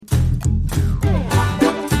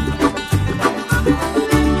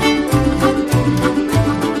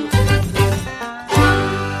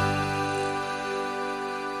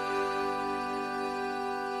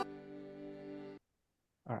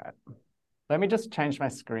Let me just change my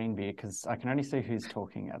screen view because I can only see who's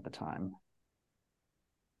talking at the time.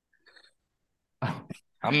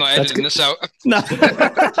 I'm not editing this out. No.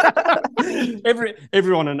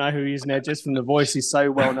 Everyone will know who he is now just from the voice. He's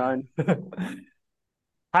so well known.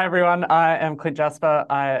 Hi, everyone. I am Clint Jasper.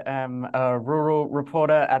 I am a rural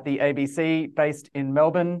reporter at the ABC based in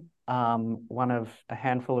Melbourne, one of a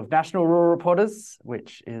handful of national rural reporters,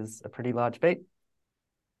 which is a pretty large beat.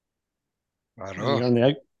 Right You're on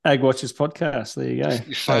the Agwatchers podcast. There you go.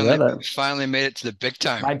 You finally made it to the big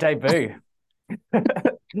time. My debut.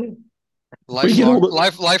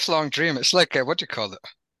 Lifelong dream. It's like, what do you call it?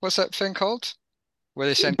 What's that thing called? Where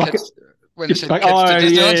they send kids to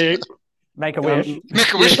Disneyland? Yeah. Make a wish.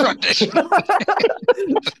 Make a wish foundation.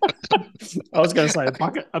 I was going to say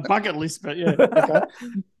a bucket list, but yeah. Okay.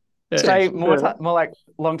 Yeah. Say more like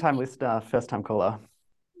long time listener, first time caller.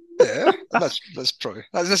 Yeah, that's probably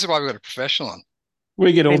this is why we got a professional on.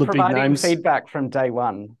 We get all the big names. Feedback from day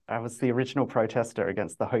one. I was the original protester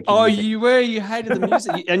against the hokey. Oh, music. you were. You hated the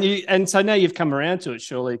music, and so now you've come around to it,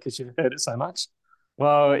 surely, because you've heard it so much.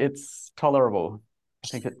 Well, it's tolerable. I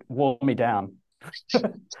think it wore me down.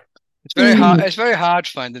 It's very hard. It's very hard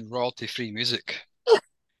finding royalty-free music.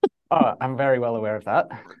 Oh, I'm very well aware of that.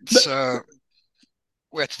 So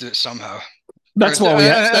we had to do it somehow. That's why we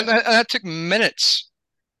had. And that took minutes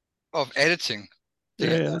of editing.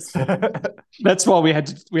 Yeah, that's why we had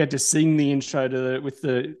to sing the intro with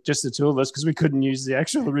just the two of us because we couldn't use the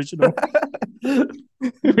actual original.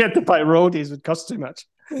 We had to pay royalties; it would cost too much.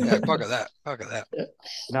 Yeah, bugger that. Yeah.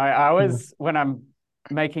 No, I always when I'm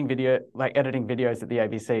making editing videos at the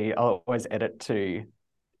ABC, I'll always edit to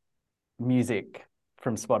music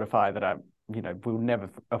from Spotify that I will never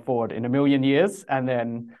afford in a million years, and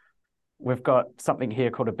then we've got something here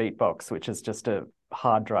called a beatbox, which is just a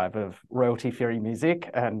hard drive of royalty-free music,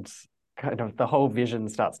 and kind of the whole vision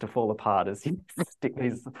starts to fall apart as you stick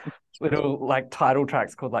these little title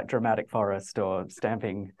tracks called Dramatic Forest or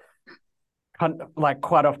Stamping.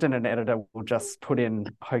 Quite often an editor will just put in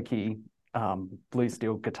hokey blue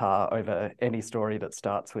steel guitar over any story that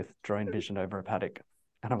starts with drone vision over a paddock.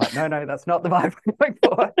 And I'm like, no, that's not the vibe I'm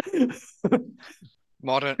going for.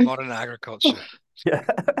 Modern agriculture. Yeah.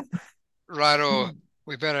 Righto,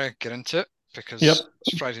 we better get into it because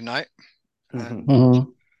it's Friday night. And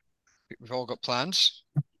we've all got plans.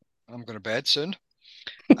 I'm going to bed soon.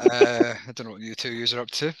 I don't know what you two are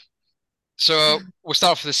up to. So we'll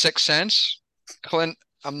start with the Sixth Sense. Clint,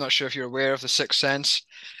 I'm not sure if you're aware of the Sixth Sense,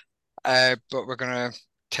 but we're going to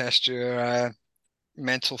test your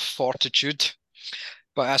mental fortitude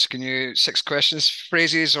by asking you 6 questions,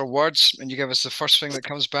 phrases or words, and you give us the first thing that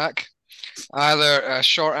comes back. Either a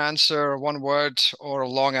short answer, 1 word, or a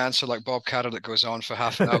long answer like Bob Catter that goes on for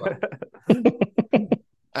half an hour.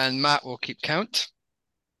 And Matt will keep count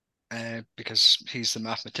because he's the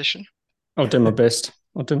mathematician. I'll do my best.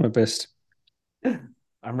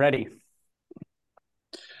 I'm ready.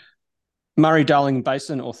 Murray Darling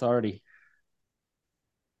Basin Authority.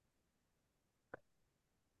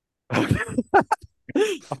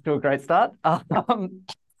 Off to a great start.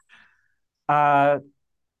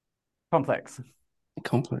 Complex,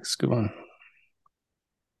 good one.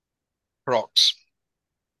 Rocks.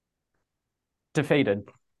 Defeated.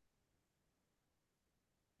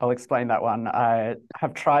 I'll explain that one. I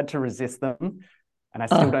have tried to resist them and I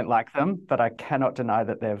still don't like them, but I cannot deny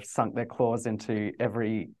that they've sunk their claws into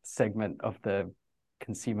every segment of the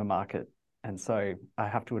consumer market. And so I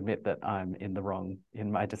have to admit that I'm in the wrong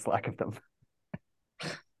in my dislike of them.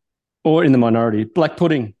 Or in the minority. Black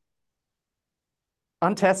pudding.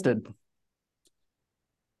 Untested.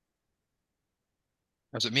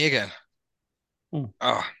 Was it me again?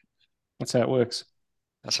 Oh. That's how it works.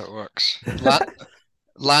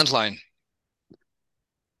 Landline.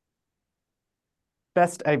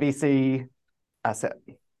 Best ABC asset.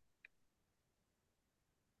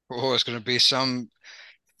 Oh, it's going to be some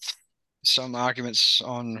arguments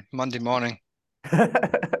on Monday morning.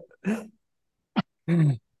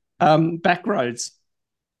 Back roads.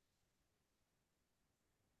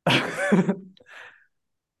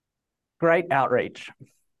 Great outreach.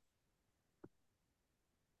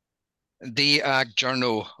 The Ag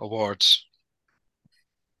Journal Awards.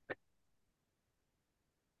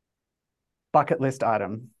 Bucket list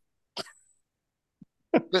item.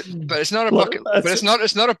 But it's not a bucket. But it's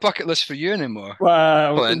not a bucket list for you anymore.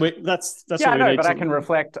 Well, that's yeah, no, but I can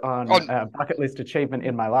reflect on a bucket list achievement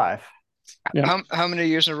in my life. Yeah. How many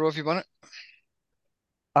years in a row have you won it?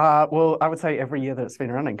 Well, I would say every year that it's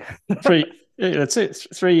been running. 3. Yeah, that's it.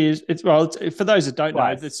 3 years. For those that don't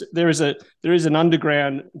know, there is an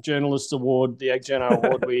underground journalist award, the Ag Journal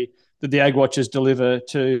Award. that the Agwatchers deliver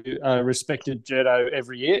to a respected journo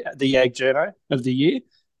every year, the Ag Journo of the year,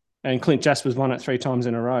 and Clint Jasper's won it 3 times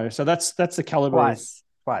in a row. So that's the caliber. Twice.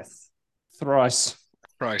 Thrice. Twice.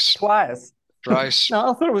 Thrice.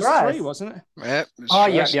 No, I thought it was Thrice. 3, wasn't it? Yeah.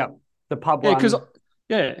 Yeah. The pub one. Because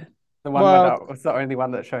the one where that was the only one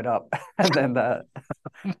that showed up, and then the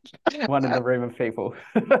one in the room of people.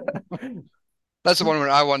 That's the one where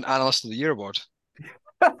I won Analyst of the Year award.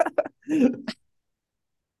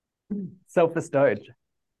 Self-bestowed.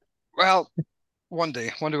 Well, one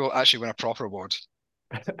day we'll actually win a proper award.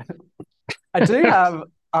 I do have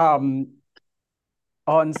on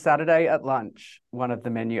Saturday at lunch, one of the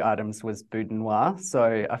menu items was boudin noir.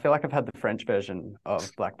 So I feel like I've had the French version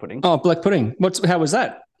of black pudding. Oh, black pudding. How was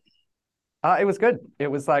that? It was good. It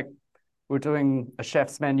was like we're doing a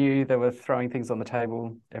chef's menu. They were throwing things on the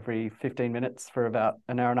table every 15 minutes for about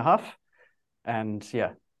an hour and a half. And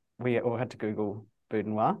yeah, we all had to Google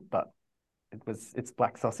boudin noir, but it's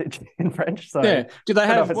black sausage in French. So yeah, do they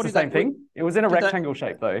have the same thing? It was in a rectangle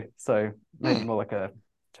shape though, so maybe more like a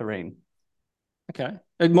terrine. Okay,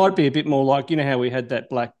 it might be a bit more like, you know how we had that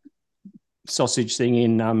black sausage thing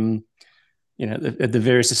in at the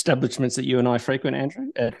various establishments that you and I frequent, Andrew.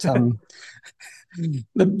 At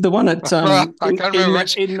the one at I can't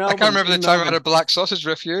remember the time I had a black sausage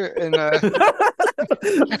with you in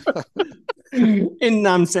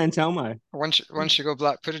in San Telmo. Once you go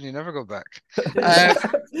black pudding, you never go back.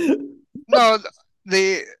 No,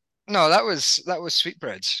 that was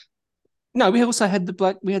sweetbreads. No, we also had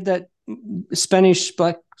that Spanish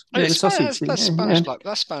black sausage. That's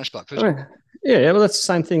Spanish black pudding. Yeah, well, that's the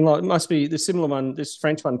same thing. Like, it must be the similar one. This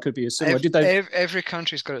French one could be a similar. Every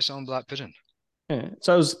country's got its own black pudding. Yeah,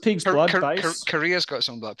 so it was pig's blood base. Korea's got its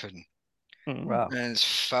own black pudding. Wow, and it's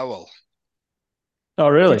foul. Oh,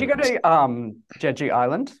 really? Did you go to Jeju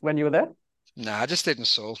Island when you were there? Nah, I just stayed in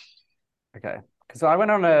Seoul. Okay, because I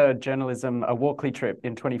went on a Walkley trip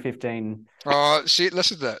in 2015. Oh, see,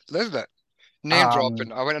 listen to that. Name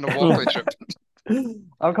dropping. I went on a Walkley trip.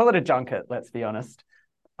 I'll call it a junket, let's be honest.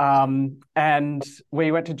 And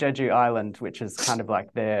we went to Jeju Island, which is kind of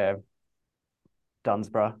like their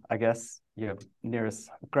Dunsborough, I guess, your nearest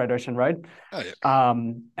Great Ocean Road. Oh, yeah.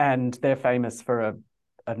 And they're famous for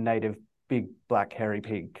a native big black hairy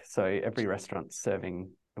pig. So every restaurant's serving,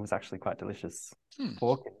 it was actually quite delicious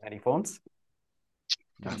pork in many forms.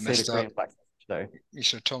 I messed up. Black sausage, you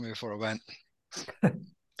should have told me before I went.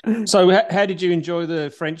 So how did you enjoy the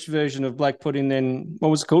French version of black pudding then? What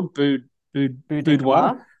was it called? Boudin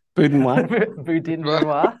noir? Boudin noir. Boudin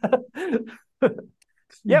noir.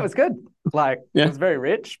 Yeah, it was good. It was very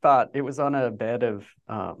rich, but it was on a bed of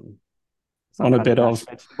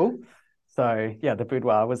vegetable. So yeah, the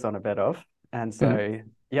boudoir was on a bed of, and so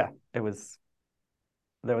there was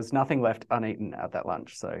nothing left uneaten at that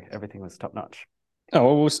lunch. So everything was top notch.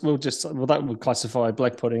 Oh, that would classify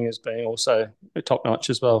black pudding as being also top notch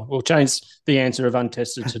as well. We'll change the answer of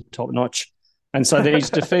untested to top notch. And so he's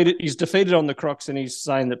defeated on the Crocs, and he's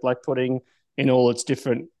saying that black pudding in all its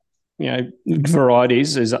different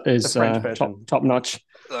varieties is top notch.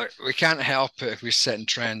 Look, we can't help it if we're setting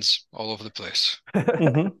trends all over the place.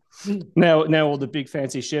 Mm-hmm. Now all the big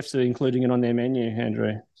fancy chefs are including it on their menu,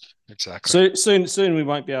 Andrew. Exactly. So soon we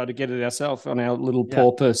won't be able to get it ourselves on our little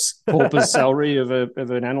pauper salary of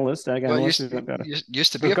an analyst.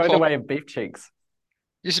 Used to be go the way of beef cheeks.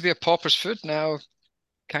 Used to be a pauper's food. Now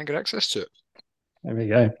can't get access to it. There we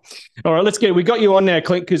go. All right, we got you on now,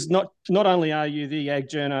 Clint, because not only are you the Ag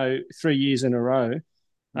Journo 3 years in a row.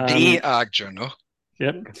 The Ag Journo.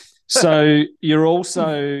 Yep. So you're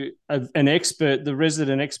also an expert, the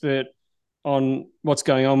resident expert on what's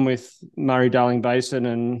going on with Murray Darling Basin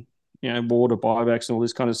and water buybacks and all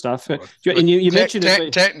this kind of stuff. And you mentioned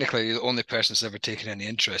technically you're the only person that's ever taken any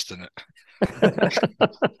interest in it.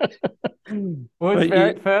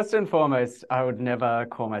 Well, first and foremost, I would never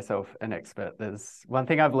call myself an expert. There's one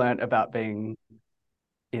thing I've learned about being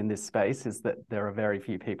in this space is that there are very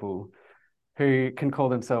few people who can call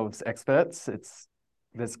themselves experts.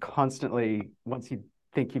 There's constantly, once you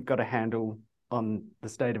think you've got a handle on the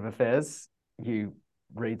state of affairs, you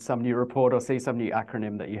read some new report or see some new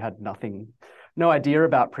acronym that you had no idea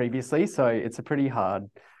about previously. So it's a pretty hard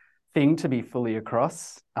thing to be fully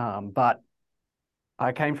across. But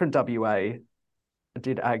I came from WA,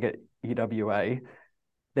 did ag at UWA.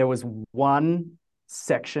 There was one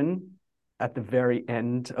section at the very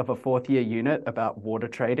end of a 4th year unit about water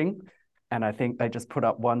trading. And I think they just put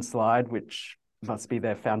up one slide, which must be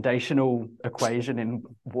their foundational equation in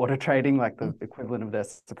water trading, like the equivalent of their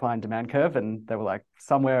supply and demand curve. And they were like,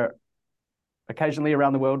 somewhere occasionally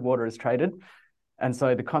around the world, water is traded. And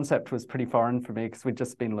so the concept was pretty foreign for me because we'd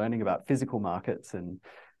just been learning about physical markets and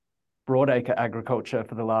broadacre agriculture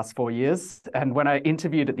for the last 4 years. And when I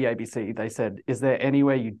interviewed at the ABC, they said, is there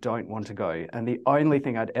anywhere you don't want to go? And the only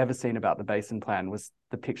thing I'd ever seen about the Basin Plan was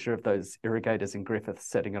the picture of those irrigators in Griffith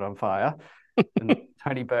setting it on fire and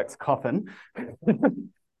Tony Burke's coffin.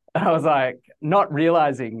 I was like, not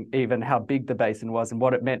realizing even how big the basin was and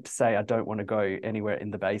what it meant to say, I don't want to go anywhere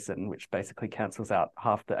in the basin, which basically cancels out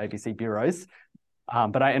half the ABC bureaus.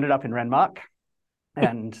 But I ended up in Renmark,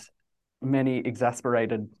 and many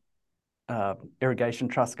exasperated irrigation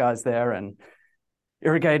trust guys there and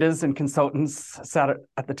irrigators and consultants sat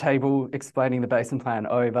at the table explaining the basin plan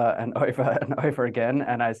over and over and over again.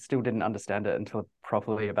 And I still didn't understand it until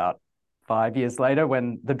probably about 5 years later,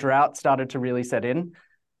 when the drought started to really set in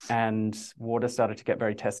and water started to get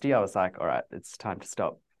very testy. I was like, all right, it's time to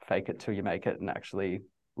stop, fake it till you make it, and actually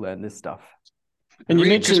learn this stuff. And you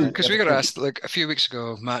mentioned, because we got asked like a few weeks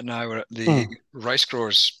ago, Matt and I were at the Rice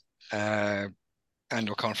Growers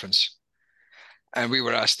annual conference, and we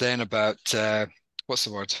were asked then about what's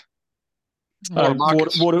the word?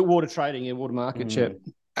 Water trading, water market, yeah.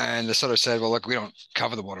 And they sort of said, well, look, we don't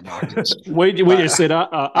cover the water markets. we just said,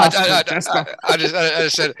 I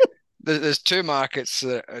just said, there's two markets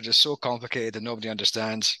that are just so complicated that nobody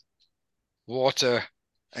understands: water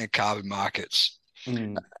and carbon markets.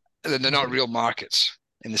 They're not real markets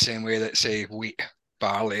in the same way that, say, wheat,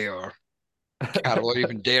 barley, or cattle, or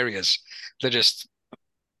even dairy is. They're just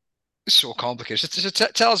so complicated. So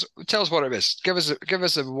tell us what it is. Give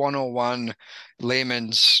us a 101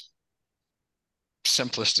 layman's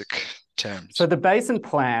simplistic terms. So the Basin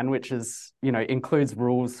Plan, which is, includes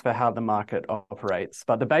rules for how the market operates,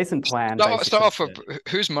 but the Basin Plan start off with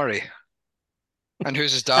who's Murray and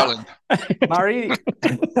who's his darling. Murray.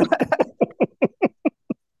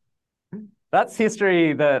 That's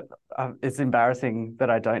history that is embarrassing that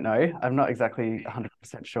I don't know. I'm not exactly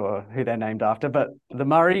 100% sure who they're named after, but the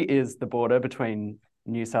Murray is the border between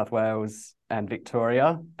New South Wales and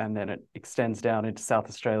Victoria, and then it extends down into South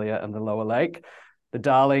Australia and the Lower Lake. The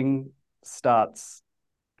Darling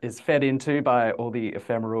is fed into by all the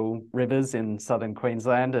ephemeral rivers in southern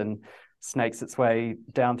Queensland and snakes its way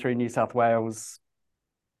down through New South Wales,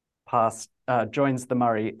 joins the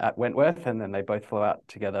Murray at Wentworth, and then they both flow out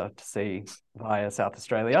together to sea via South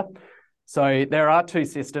Australia. So there are two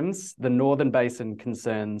systems. The Northern Basin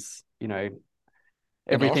concerns,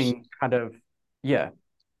 everything kind of,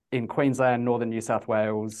 in Queensland, Northern New South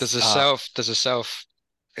Wales. Does the South,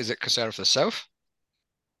 is it considered for the South?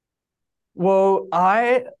 Well,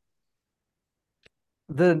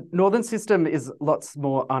 the northern system is lots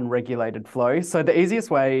more unregulated flow. So the easiest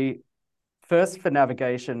way, first for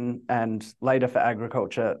navigation and later for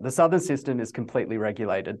agriculture, the southern system is completely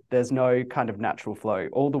regulated. There's no kind of natural flow.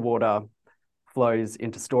 All the water flows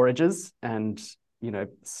into storages, and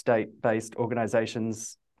state-based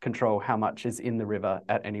organizations control how much is in the river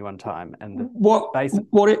at any one time. And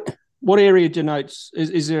what area denotes?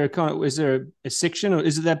 Is there a section, or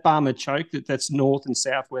is it that Barmer Choke that's north and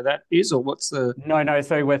south where that is, or what's the? No.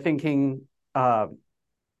 So we're thinking a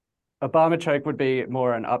Barmer Choke would be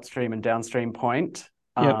more an upstream and downstream point.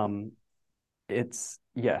 But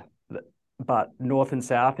north and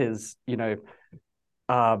south is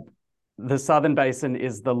the southern basin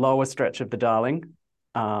is the lower stretch of the Darling,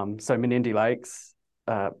 so Menindee Lakes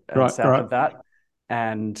and south of that,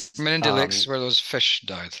 and Menindee Lakes where those fish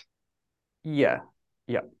died. Yeah.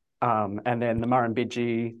 And then the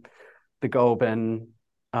Murrumbidgee, the Goulburn,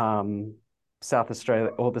 South Australia,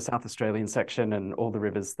 all the South Australian section and all the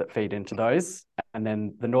rivers that feed into those. And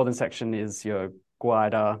then the northern section is your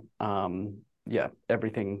Gwydir,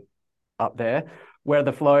 everything up there, where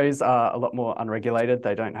the flows are a lot more unregulated.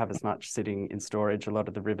 They don't have as much sitting in storage. A lot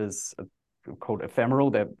of the rivers are called ephemeral.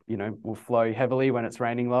 They will flow heavily when it's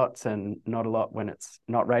raining lots and not a lot when it's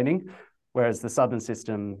not raining. Whereas the southern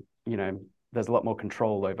system, there's a lot more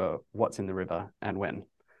control over what's in the river and when.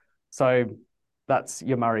 So that's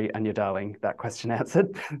your Murray and your Darling, that question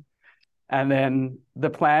answered. And then the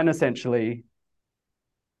plan essentially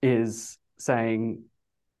is saying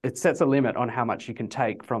it sets a limit on how much you can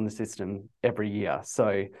take from the system every year.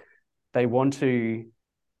 So they want to,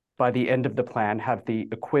 by the end of the plan, have the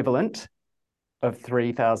equivalent of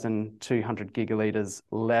 3,200 gigalitres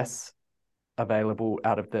less available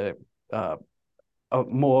out of the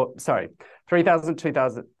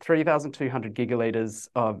 3,200 gigalitres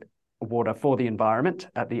of water for the environment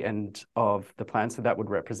at the end of the plan. So that would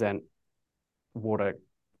represent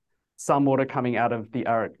some water coming out of the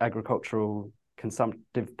agricultural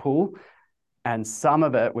consumptive pool And some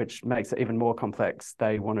of it, which makes it even more complex,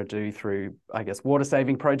 they want to do through, I guess, water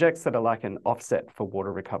saving projects that are like an offset for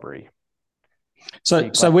water recovery.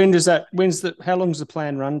 So how long does the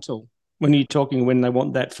plan run till? When are you talking when they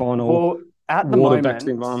want that final at the water moment, back to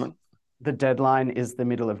the environment? The deadline is the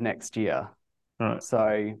middle of next year. Right.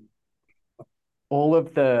 So all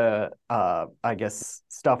of the, I guess,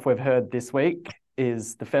 stuff we've heard this week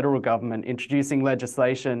is the federal government introducing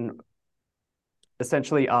legislation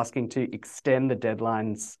essentially asking to extend the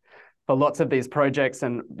deadlines for lots of these projects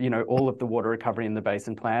and, all of the water recovery in the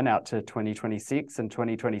basin plan out to 2026 and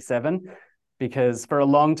 2027, because for a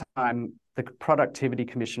long time, the Productivity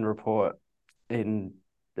Commission report in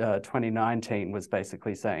 2019 was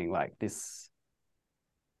basically saying like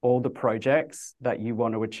all the projects that you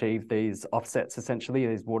want to achieve these offsets, essentially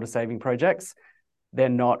these water saving projects, they're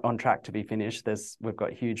not on track to be finished. We've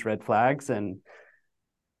got huge red flags, and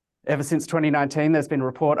ever since 2019, there's been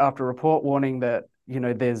report after report warning that,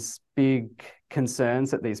 there's big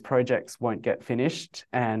concerns that these projects won't get finished.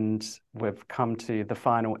 And we've come to the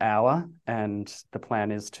final hour, and the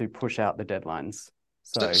plan is to push out the deadlines.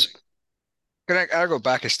 So can I go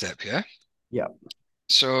back a step, yeah? Yeah.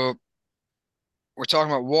 So we're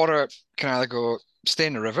talking about water can either stay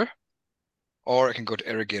in the river, or it can go to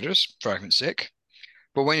irrigators, for argument's sake.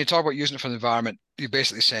 But when you talk about using it for the environment, you're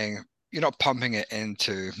basically saying you're not pumping it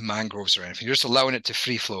into mangroves or anything. You're just allowing it to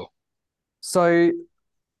free flow. So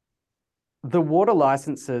the water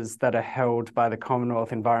licenses that are held by the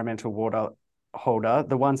Commonwealth Environmental Water Holder,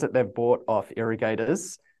 the ones that they've bought off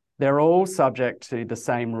irrigators, they're all subject to the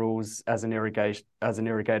same rules as an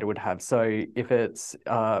irrigator would have. So if it's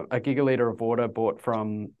a gigalitre of water bought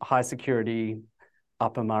from high security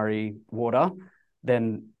Upper Murray water,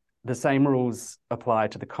 then the same rules apply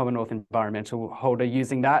to the Commonwealth Environmental Holder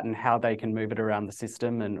using that, and how they can move it around the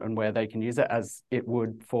system and where they can use it, as it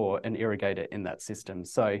would for an irrigator in that system.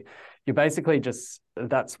 So you're basically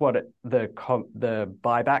that's what the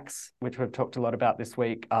buybacks, which we've talked a lot about this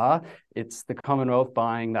week, are. It's the Commonwealth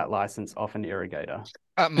buying that license off an irrigator.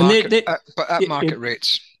 At market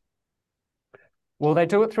rates. Well, they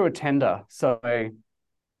do it through a tender. So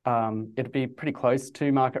it'd be pretty close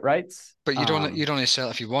to market rates. But you'd only sell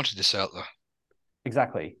it if you wanted to sell it, though.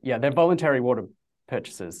 Exactly. Yeah, they're voluntary water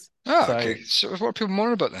purchases. Oh, okay. So what are people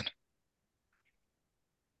moaning about then?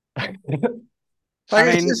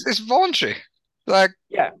 It's voluntary. Like,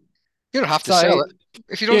 yeah, you don't have to sell it.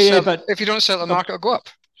 If you don't sell it, the market will go up.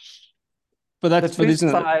 But that's the two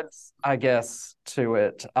sides, I guess, to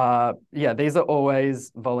it. These are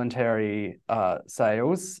always voluntary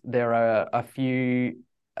sales. There are a few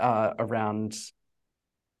around.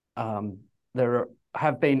 There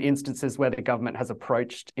have been instances where the government has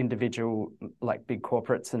approached individual, like big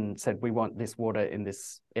corporates, and said, we want this water in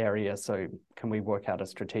this area, so can we work out a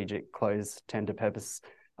strategic closed tender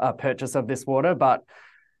purchase of this water? But,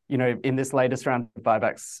 in this latest round of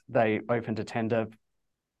buybacks, they opened a tender,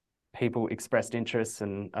 people expressed interest,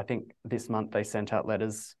 and I think this month they sent out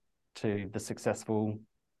letters to the successful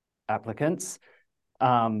applicants.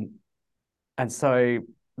 And so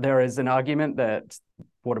there is an argument that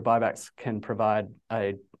water buybacks can provide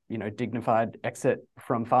a dignified exit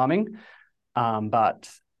from farming, but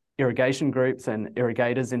irrigation groups and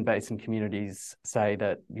irrigators in basin communities say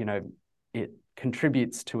that it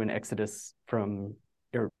contributes to an exodus from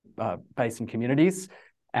basin communities.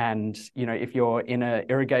 And if you're in an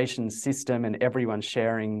irrigation system and everyone's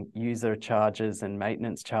sharing user charges and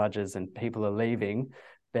maintenance charges and people are leaving,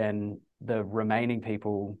 then the remaining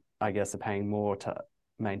people, I guess, are paying more to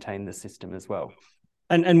maintain the system as well.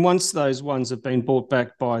 And once those ones have been bought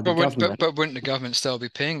back by the government... But wouldn't the government still be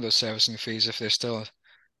paying those servicing fees if they're still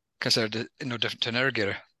considered no different to an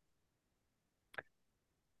irrigator?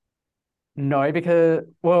 No, because,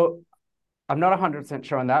 well, I'm not 100%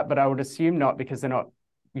 sure on that, but I would assume not, because they're not,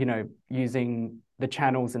 using the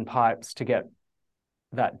channels and pipes to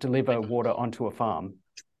deliver water onto a farm.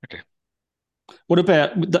 Okay. What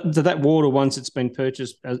about that water, once it's been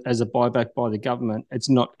purchased as a buyback by the government, it's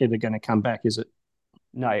not ever going to come back, is it?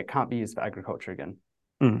 No, it can't be used for agriculture again.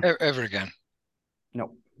 Ever again?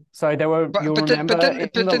 No. So there were, didn't they do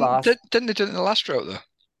it in the last drought, though?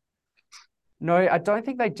 No, I don't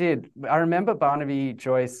think they did. I remember Barnaby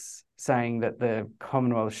Joyce saying that the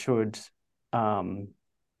Commonwealth should,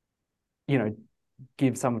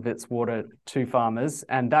 give some of its water to farmers.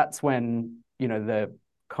 And that's when, the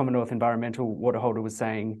Commonwealth Environmental Water Holder was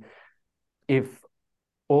saying, if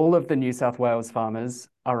all of the New South Wales farmers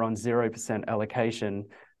are on 0% allocation,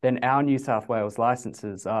 then our New South Wales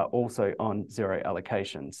licenses are also on 0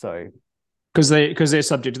 allocation. So, because they're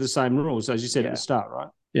subject to the same rules, as you said at the start, right?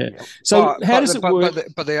 Yeah. So how does it work?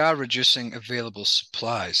 But they are reducing available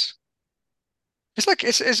supplies.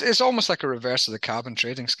 It's almost like a reverse of the carbon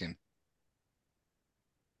trading scheme.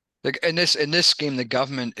 Like in this scheme, the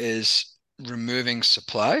government is removing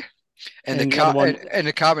supply, and in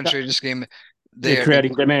the carbon trading scheme, they're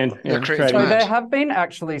creating demand. So there have been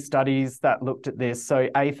actually studies that looked at this. So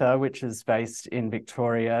Aether, which is based in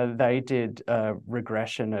Victoria, they did a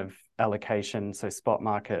regression of allocation, so spot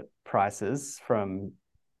market prices from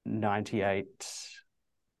 98,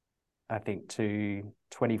 I think, to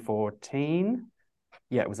 2014.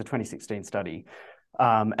 Yeah, it was a 2016 study.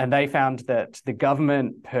 And they found that the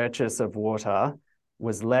government purchase of water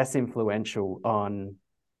was less influential on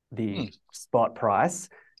the spot price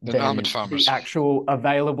than the actual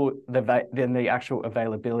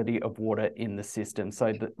availability of water in the system.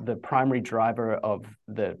 So the primary driver of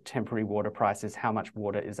the temporary water price is how much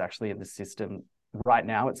water is actually in the system. Right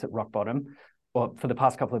now, it's at rock bottom. Well, for the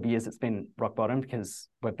past couple of years, it's been rock bottom because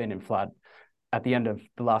we've been in flood. At the end of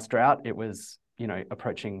the last drought, it was,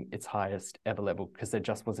 approaching its highest ever level because there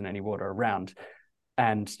just wasn't any water around.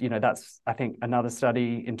 And, that's, I think, another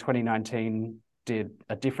study in 2019 did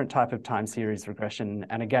a different type of time series regression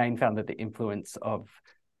and again found that the influence of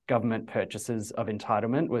government purchases of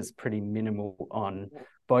entitlement was pretty minimal on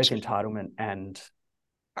both entitlement and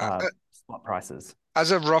spot prices. As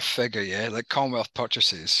a rough figure, yeah, like Commonwealth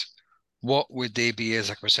purchases, what would they be as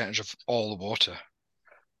a percentage of all the water?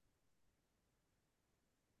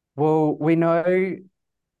 Well, we know,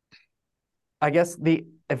 I guess the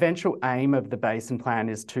eventual aim of the basin plan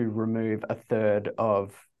is to remove a third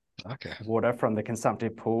of water from the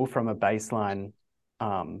consumptive pool from a baseline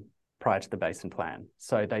prior to the basin plan.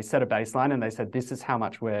 So they set a baseline and they said, this is how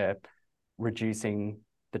much we're reducing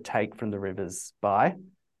the take from the rivers by.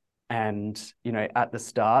 And, at the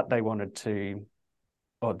start, they wanted to,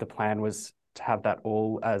 or the plan was to have that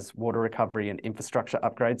all as water recovery and infrastructure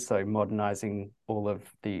upgrades. So modernizing all of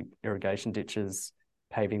the irrigation ditches,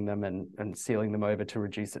 paving them and sealing them over to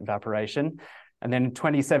reduce evaporation. And then in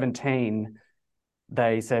 2017,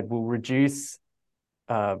 they said, we'll reduce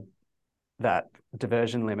that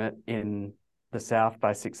diversion limit in the south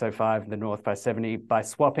by 605, the north by 70, by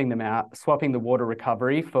swapping the water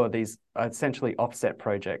recovery for these essentially offset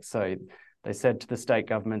projects. So they said to the state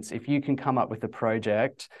governments, if you can come up with a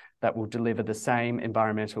project that will deliver the same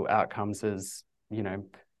environmental outcomes as,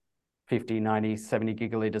 50, 90, 70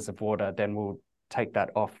 gigalitres of water, then we'll take that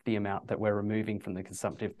off the amount that we're removing from the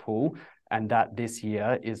consumptive pool. And that this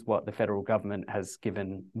year is what the federal government has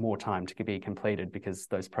given more time to be completed because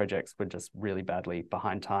those projects were just really badly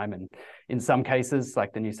behind time. And in some cases,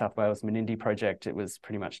 like the New South Wales Menindee project, it was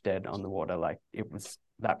pretty much dead on the water. Like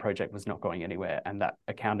that project was not going anywhere. And that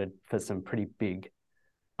accounted for some pretty big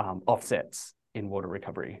offsets in water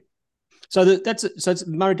recovery. So it's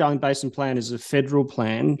Murray Darling Basin Plan is a federal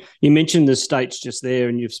plan. You mentioned the states just there,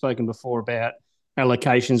 and you've spoken before about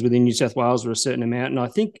allocations within New South Wales were a certain amount. And I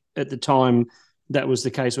think at the time that was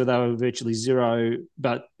the case where they were virtually zero,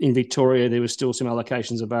 but in Victoria there was still some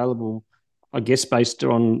allocations available, I guess, based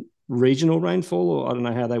on regional rainfall, or I don't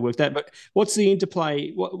know how they worked that. But what's the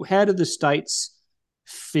interplay? How do the states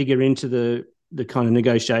figure into the kind of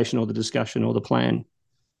negotiation or the discussion or the plan?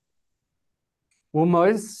 Well,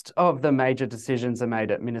 most of the major decisions are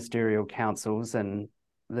made at ministerial councils, and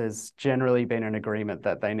there's generally been an agreement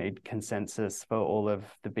that they need consensus for all of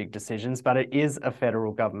the big decisions, but it is a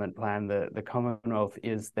federal government plan. The Commonwealth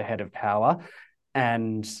is the head of power,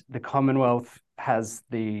 and the Commonwealth has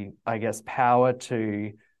the, I guess, power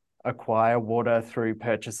to acquire water through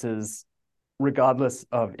purchases, regardless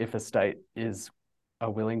of if a state is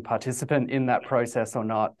a willing participant in that process or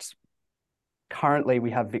not. Currently,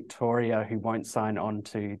 we have Victoria who won't sign on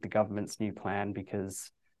to the government's new plan because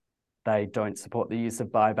they don't support the use of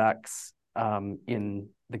buybacks in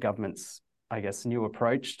the government's, I guess, new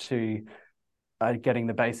approach to getting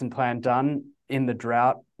the basin plan done. In the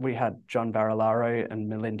drought, we had John Barilaro and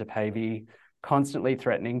Melinda Pavey constantly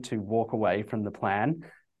threatening to walk away from the plan.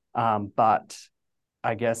 But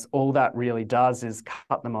I guess all that really does is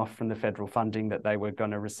cut them off from the federal funding that they were going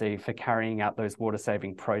to receive for carrying out those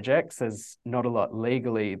water-saving projects. There's not a lot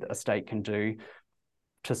legally that a state can do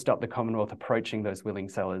to stop the Commonwealth approaching those willing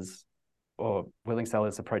sellers, or willing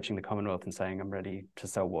sellers approaching the Commonwealth and saying, I'm ready to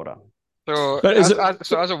sell water. So,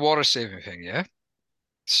 as a water-saving thing, yeah?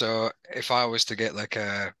 So if I was to get like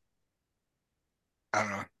I don't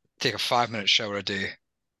know, take a 5-minute shower a day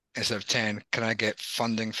instead of 10, can I get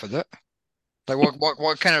funding for that? Like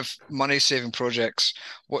what kind of money saving projects?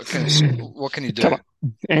 What can you do?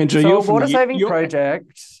 Andrew, so a water saving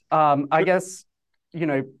project, I guess,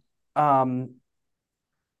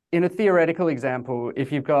 in a theoretical example,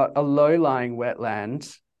 if you've got a low-lying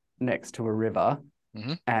wetland next to a river,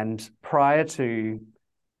 and prior to,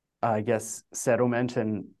 I guess, settlement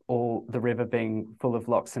and all the river being full of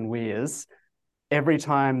locks and weirs, every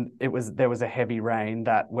time there was a heavy rain,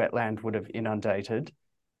 that wetland would have inundated.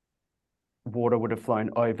 Water would have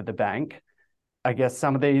flown over the bank. I guess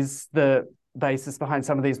the basis behind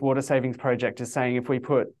some of these water savings projects is saying if we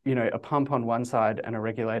put, a pump on one side and a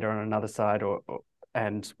regulator on another side,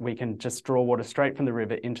 and we can just draw water straight from the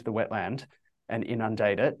river into the wetland and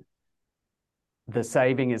inundate it. The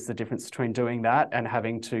saving is the difference between doing that and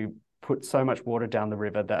having to put so much water down the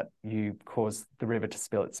river that you cause the river to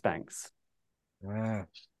spill its banks. Wow.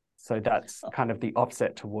 So that's kind of the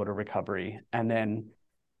offset to water recovery. And then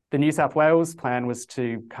the New South Wales plan was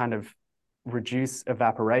to kind of reduce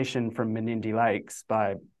evaporation from Menindee lakes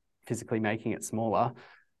by physically making it smaller.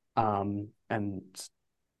 And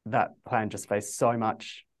that plan just faced so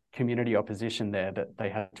much community opposition there that they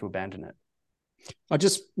had to abandon it. I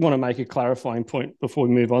just want to make a clarifying point before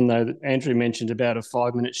we move on, though, that Andrew mentioned about a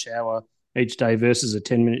 5-minute shower each day versus a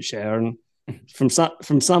 10-minute shower. And from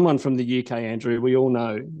someone from the UK, Andrew, we all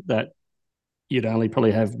know that you'd only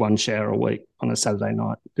probably have one shower a week on a Saturday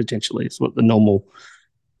night, potentially. It's what the normal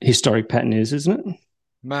historic pattern is, isn't it?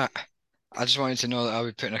 Matt, I just wanted to know that I'll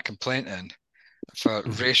be putting a complaint in for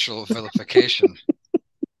racial vilification.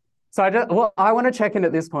 So I want to check in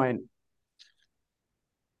at this point.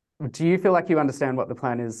 Do you feel like you understand what the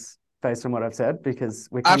plan is based on what I've said? Because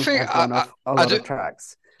we can have gone off a lot of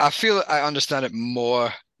tracks. I feel I understand it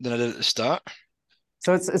more than I did at the start.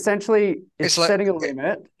 So it's essentially, it's setting a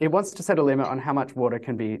limit. It wants to set a limit on how much water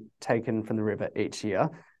can be taken from the river each year.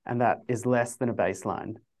 And that is less than a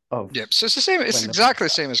baseline of. Yep. So it's the same. It's exactly the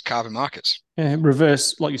same as carbon markets. Yeah,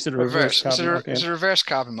 reverse, like you said, reverse carbon market. It's a reverse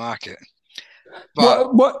carbon market.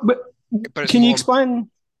 But can you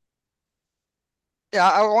explain? Yeah,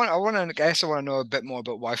 I guess I want to know a bit more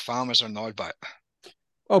about why farmers are annoyed by it.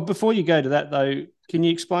 Oh, before you go to that though, can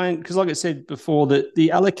you explain? Because like I said before, that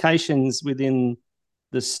the allocations within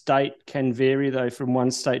the state can vary though from one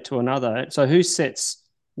state to another. So who sets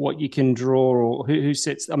what you can draw, or who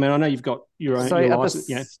sets? I mean, I know you've got your own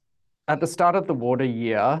license. At the start of the water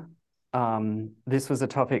year, this was a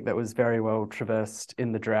topic that was very well traversed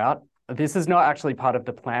in the drought. This is not actually part of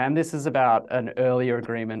the plan. This is about an earlier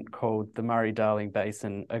agreement called the Murray Darling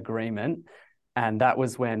Basin Agreement. And that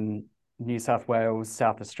was when New South Wales,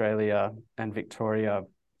 South Australia, and Victoria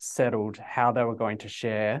settled how they were going to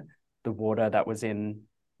share the water that was in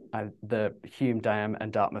the Hume Dam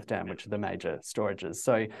and Dartmouth Dam, which are the major storages.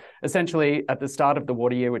 So essentially, at the start of the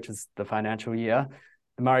water year, which is the financial year,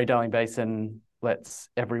 the Murray Darling Basin lets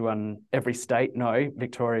every state know,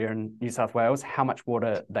 Victoria and New South Wales, how much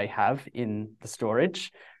water they have in the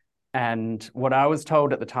storage. And what I was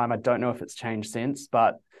told at the time, I don't know if it's changed since,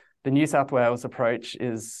 but the New South Wales approach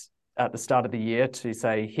is at the start of the year to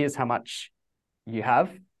say, here's how much you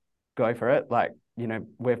have, go for it. Like,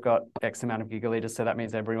 we've got X amount of gigalitres, so that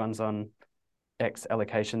means everyone's on X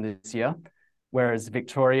allocation this year. Whereas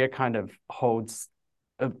Victoria kind of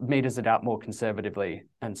meters it out more conservatively.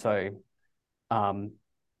 And so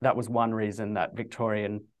that was one reason that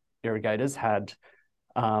Victorian irrigators had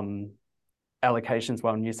allocations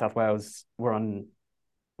while New South Wales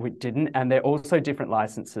we didn't. And they're also different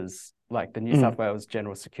licenses, like the New South Wales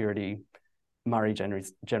General Security, Murray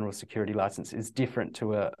General Security license is different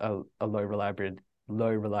to a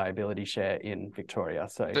low reliability share in Victoria.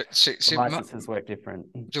 So the licenses work different.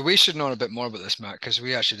 So we should know a bit more about this, Matt, because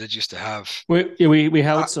we actually did used to have. We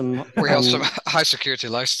held some. We held some high security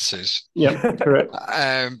licenses. Yeah, correct.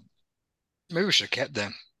 Maybe we should have kept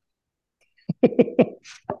them.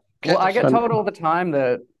 Well, I get told all the time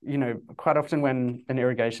that, quite often when an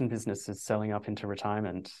irrigation business is selling up into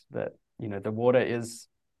retirement, that, the water is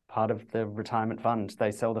part of the retirement fund.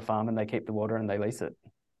 They sell the farm and they keep the water and they lease it.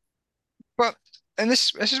 But, and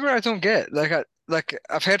this is where I don't get.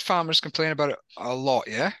 I've heard farmers complain about it a lot,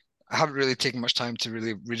 yeah? I haven't really taken much time to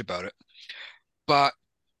really read about it. But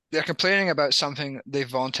they're complaining about something they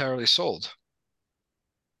voluntarily sold.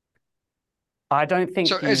 I don't think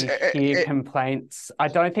you hear complaints. I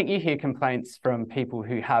don't think you hear complaints from people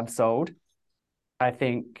who have sold. I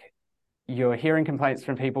think you're hearing complaints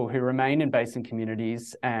from people who remain in basin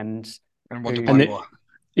communities and want to buy more.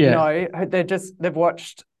 Yeah. No, they've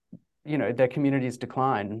watched, their communities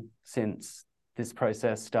decline since this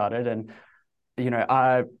process started. And,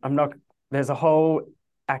 I'm not, there's a whole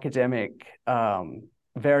academic,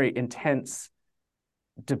 very intense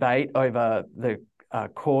debate over the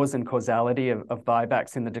cause and causality of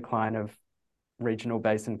buybacks in the decline of regional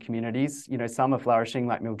basin communities. Some are flourishing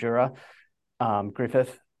like Mildura,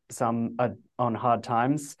 Griffith, some are on hard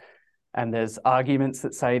times. And there's arguments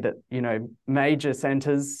that say that, major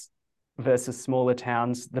centres versus smaller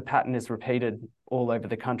towns, the pattern is repeated all over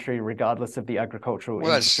the country, regardless of the agricultural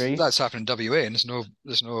industry. That's happening in WA, and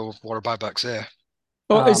there's no water buybacks there.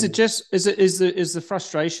 Or is the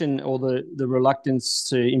frustration or the reluctance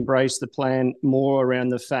to embrace the plan more around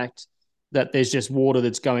the fact that there's just water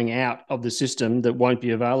that's going out of the system that won't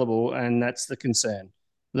be available, and that's the concern?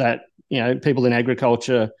 That people in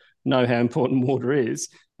agriculture know how important water is,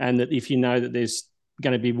 and that if you know that there's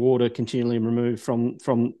going to be water continually removed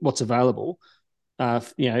from what's available,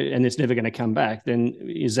 and it's never going to come back, then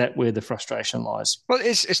is that where the frustration lies? Well,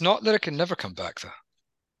 it's not that it can never come back, though.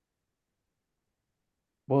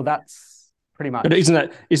 Well, that's pretty much. But isn't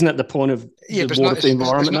that the point of the water of the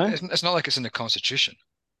environment? It's not like it's in the Constitution.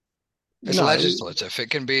 It's legislative. It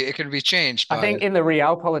can be changed. I think in the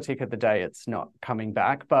realpolitik of the day, it's not coming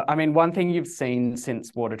back. But I mean, one thing you've seen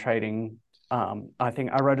since water trading, I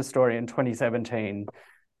think I wrote a story in 2017,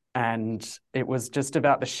 and it was just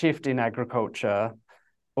about the shift in agriculture,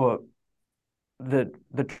 or the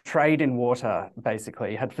trade in water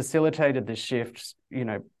basically had facilitated the shift,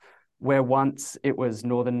 where once it was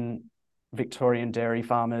Northern Victorian dairy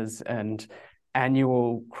farmers and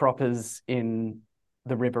annual croppers in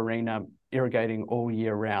the Riverina irrigating all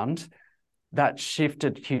year round, that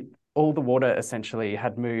shifted. All the water essentially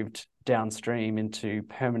had moved downstream into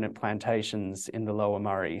permanent plantations in the Lower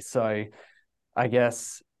Murray. So I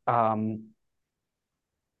guess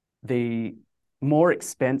the more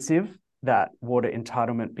expensive that water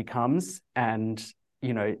entitlement becomes, and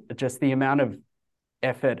just the amount of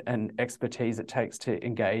effort and expertise it takes to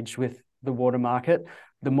engage with the water market,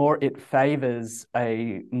 the more it favors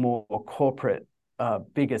a more corporate,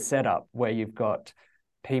 bigger setup where you've got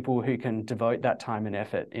people who can devote that time and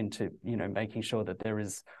effort into making sure that there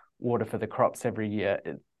is water for the crops every year.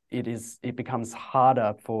 It becomes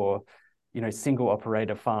harder for single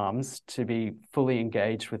operator farms to be fully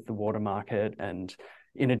engaged with the water market, and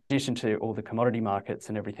in addition to all the commodity markets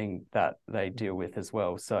and everything that they deal with as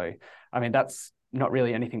well. So I mean, that's not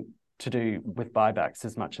really anything to do with buybacks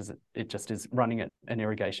as much as it just is running an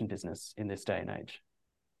irrigation business in this day and age.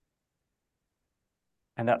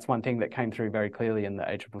 And that's one thing that came through very clearly in the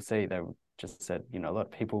ACCC. They just said, a lot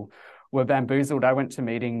of people were bamboozled. I went to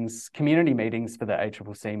meetings, community meetings for the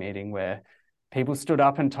ACCC meeting, where people stood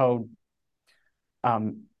up and told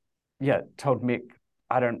Mick,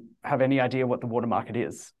 I don't have any idea what the water market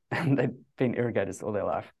is. And they've been irrigators all their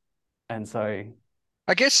life. And so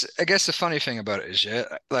I guess the funny thing about it is,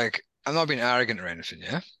 like, I'm not being arrogant or anything,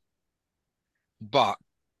 but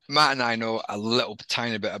Matt and I know a little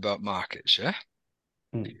tiny bit about markets,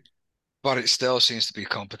 but it still seems to be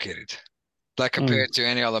complicated, like compared to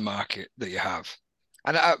any other market that you have.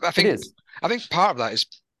 And I think part of that is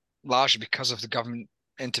largely because of the government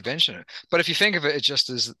intervention. But if you think of it, it's just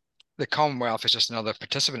as the Commonwealth is just another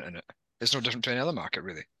participant in it. It's no different to any other market,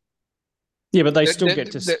 really. Yeah, but they still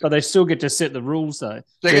get to set the rules, though.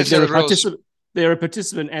 They're a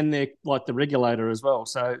participant, and they're like the regulator as well.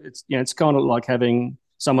 So it's kind of like having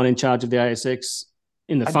someone in charge of the ASX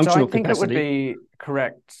in the functional capacity. I think it would be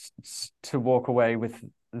correct to walk away with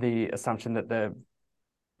the assumption that the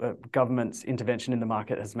government's intervention in the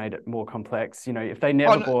market has made it more complex. If they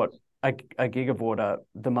never bought a gig of water,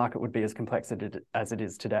 the market would be as complex as it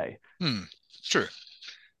is today. True.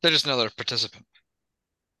 They're just another participant.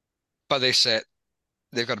 But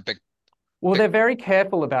they've got a big... Well, they're very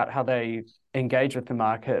careful about how they engage with the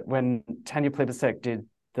market. When Tanya Plibersek did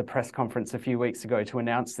the press conference a few weeks ago to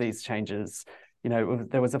announce these changes,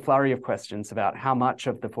 there was a flurry of questions about how much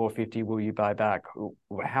of the 450 will you buy back?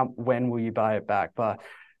 When will you buy it back?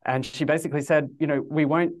 And she basically said, we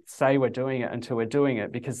won't say we're doing it until we're doing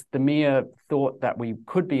it, because the mere thought that we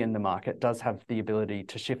could be in the market does have the ability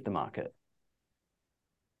to shift the market.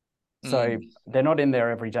 So they're not in there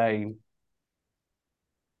every day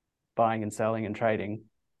buying and selling and trading.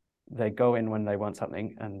 They go in when they want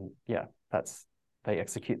something, and they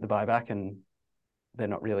execute the buyback, and they're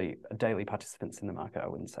not really daily participants in the market, I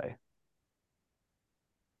wouldn't say.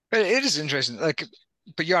 It is interesting.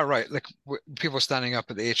 But you're right. Like, people standing up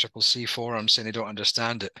at the ACCC forum saying they don't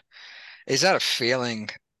understand it. Is that a failing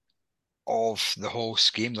of the whole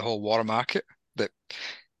scheme, the whole water market? That,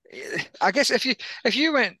 I guess if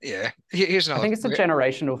you went, here's another. I think it's a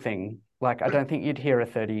generational thing. Like, I don't think you'd hear a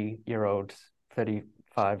 30-year-old,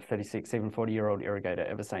 35, 36, even 40-year-old irrigator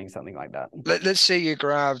ever saying something like that. Let's say you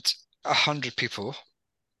grabbed 100 people,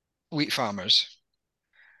 wheat farmers,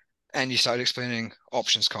 and you started explaining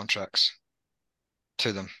options contracts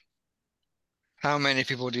to them. How many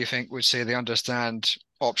people do you think would say they understand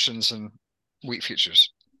options and wheat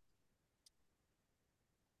futures?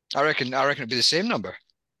 I reckon it'd be the same number.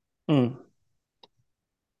 Mm.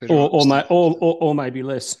 Or maybe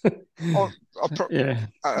less. Yeah. I yeah.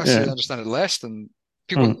 understand it less than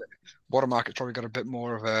people in the water market probably got a bit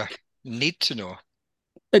more of a need to know.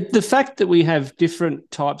 The fact that we have different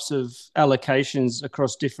types of allocations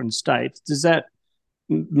across different states, does that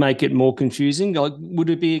make it more confusing? Like, would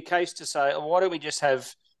it be a case to say, oh, why don't we just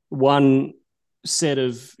have one set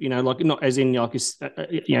of, like not as in like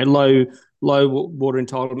low water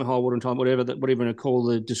entitlement, high water entitlement, whatever you want to call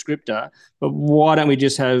the descriptor, but why don't we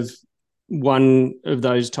just have one of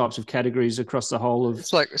those types of categories across the whole of?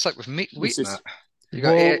 It's like with wheat, Matt. You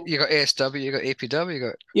got ASW, you got APW, you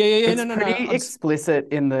got It's pretty explicit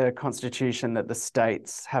in the Constitution that the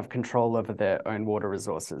states have control over their own water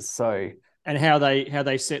resources. So and how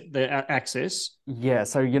they set the access. Yeah,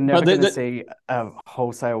 so you're never going to see a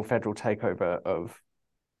wholesale federal takeover of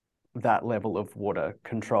that level of water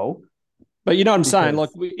control. But you know what I'm saying? Like,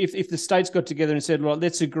 if the states got together and said, well,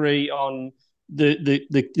 let's agree on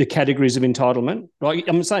the categories of entitlement, right?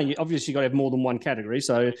 I'm saying obviously you got to have more than one category.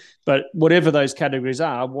 So, but whatever those categories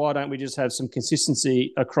are, why don't we just have some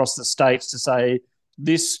consistency across the states to say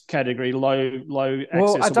this category, low access?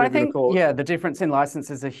 Well, I don't think, the difference in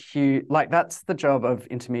licenses are huge. Like, that's the job of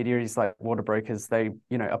intermediaries like water brokers. They,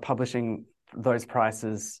 are publishing those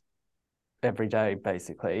prices every day,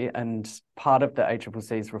 basically. And part of the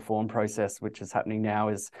ACCC's reform process, which is happening now,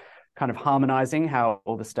 is kind of harmonizing how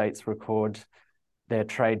all the states record their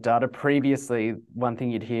trade data. Previously, one thing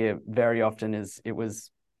you'd hear very often is it was,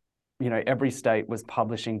 every state was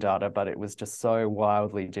publishing data, but it was just so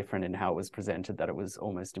wildly different in how it was presented that it was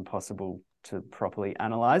almost impossible to properly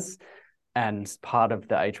analyze. And part of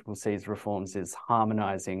the ACCC's reforms is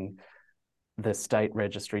harmonizing the state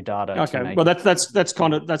registry data. Okay, well that's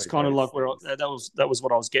kind of like where that was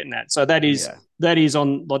what I was getting at. So that is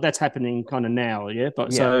on, like, that's happening kind of now,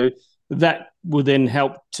 But so that will then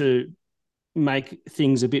help to make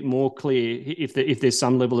things a bit more clear if there's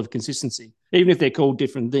some level of consistency, even if they're called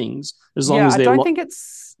different things. As long as I don't think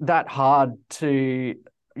it's that hard to,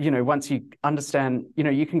 once you understand,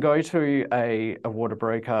 you can go to a water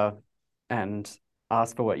broker and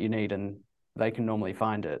ask for what you need, and they can normally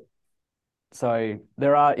find it. So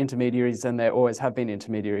there are intermediaries, and there always have been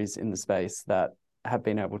intermediaries in the space that have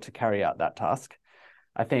been able to carry out that task.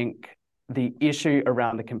 I think the issue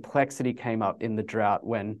around the complexity came up in the drought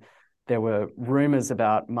when there were rumors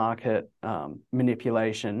about market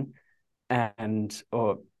manipulation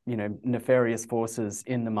or nefarious forces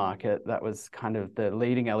in the market. That was kind of the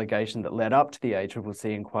leading allegation that led up to the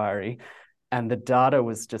ACCC inquiry. And the data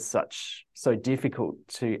was just so difficult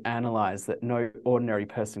to analyze that no ordinary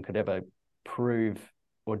person could ever prove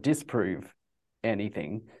or disprove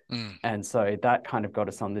anything. And so that kind of got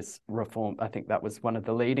us on this reform. I think that was one of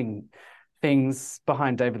the leading things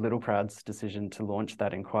behind David Littleproud's decision to launch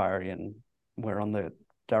that inquiry, and we're on the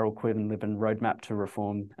Darryl Quinn-Libben roadmap to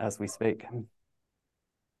reform as we speak.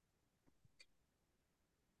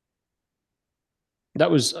 That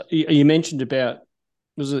was, you mentioned about,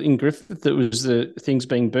 was it in Griffith that was the things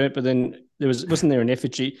being burnt, but then wasn't there an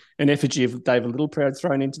effigy of David Littleproud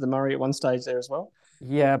thrown into the Murray at one stage there as well?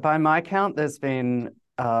 Yeah, by my count, there's been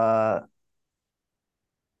Tony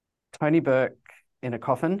Burke in a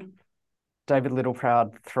coffin, David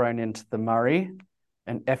Littleproud thrown into the Murray,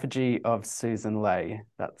 an effigy of Susan Ley.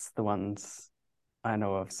 That's the ones I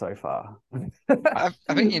know of so far. I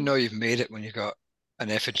think you've made it when you got an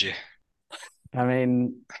effigy. I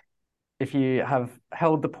mean, if you have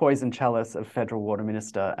held the poison chalice of federal water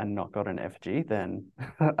minister and not got an effigy, then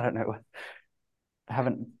I don't know. I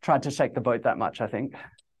haven't tried to shake the boat that much, I think.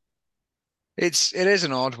 It is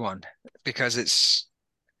an odd one because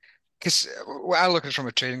I look at it from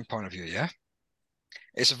a trading point of view, yeah.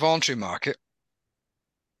 It's a voluntary market.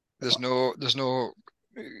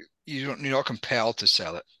 You're not compelled to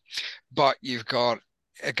sell it, but you've got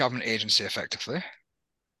a government agency effectively,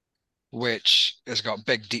 which has got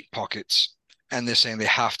big deep pockets, and they're saying they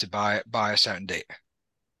have to buy it by a certain date.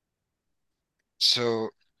 So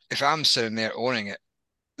if I'm sitting there owning it,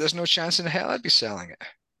 there's no chance in hell I'd be selling it.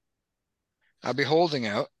 I'd be holding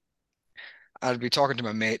out. I'd be talking to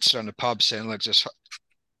my mates around the pub saying, look, just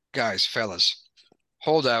guys, fellas,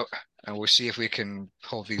 hold out and we'll see if we can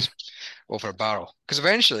hold these over a barrel. Because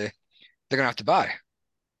eventually they're going to have to buy.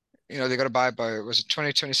 They're going to buy by, was it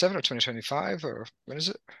 2027 or 2025 or when is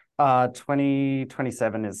it?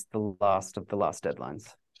 2027 is the last of the last deadlines.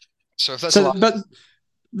 So if that's but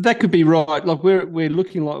that could be right. Like we're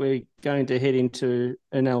looking like we're going to head into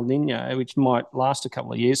an El Nino, which might last a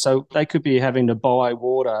couple of years. So they could be having to buy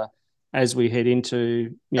water as we head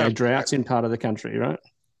into droughts in part of the country, right?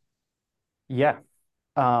 Yeah.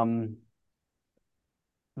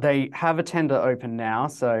 They have a tender open now,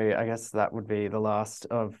 so I guess that would be the last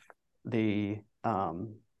of the,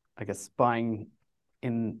 I guess, buying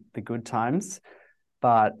in the good times.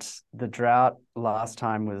 But the drought last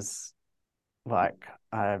time was like,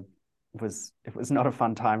 it was not a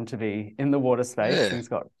fun time to be in the water space. Yeah. Things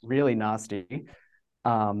got really nasty.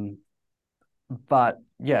 But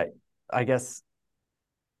yeah, I guess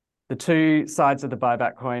the two sides of the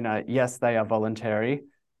buyback coin are, yes, they are voluntary.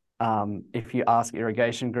 If you ask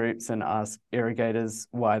irrigation groups and ask irrigators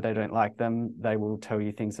why they don't like them, they will tell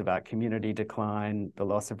you things about community decline, the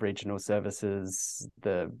loss of regional services,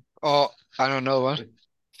 the I don't know one.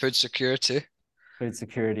 Food security. Food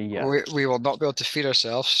security, yeah. We will not be able to feed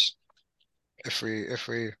ourselves if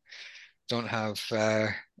we don't have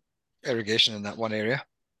irrigation in that one area.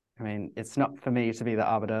 I mean, it's not for me to be the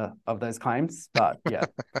arbiter of those claims, but yeah.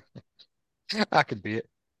 I could be it.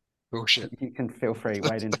 Bullshit. You can feel free,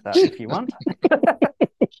 wade into that if you want.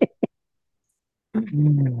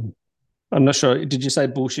 I'm not sure. Did you say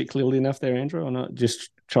bullshit clearly enough there, Andrew, or not?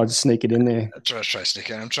 Just tried to sneak it in there. I try to sneak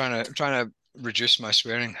it in. I'm trying to reduce my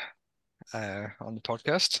swearing on the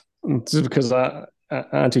podcast. Is it because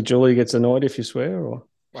Auntie Julie gets annoyed if you swear, or?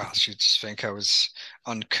 Well, she'd just think I was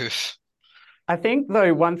uncouth. I think,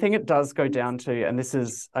 though, one thing it does go down to, and this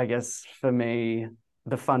is, I guess, for me,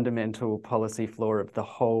 the fundamental policy flaw of the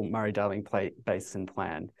whole Murray Darling Basin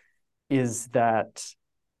Plan, is that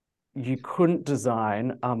you couldn't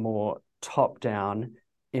design a more top-down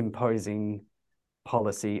imposing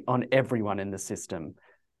policy on everyone in the system.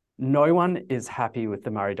 No one is happy with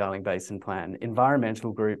the Murray Darling Basin Plan.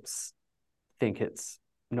 Environmental groups think it's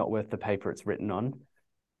not worth the paper it's written on.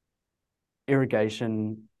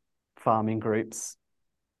 Irrigation farming groups,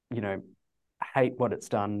 hate what it's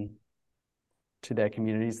done to their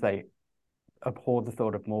communities. They abhor the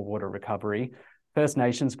thought of more water recovery. First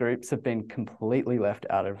Nations groups have been completely left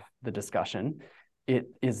out of the discussion. It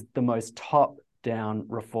is the most top-down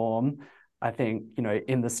reform, I think,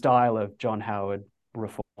 in the style of John Howard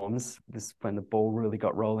reforms. This is when the ball really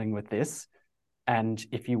got rolling with this. And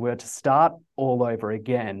if you were to start all over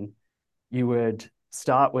again, you would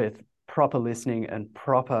start with proper listening and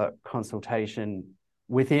proper consultation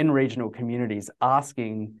within regional communities,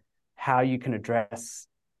 asking how you can address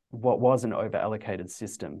what was an over-allocated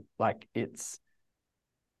system. Like, it's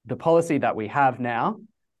the policy that we have now,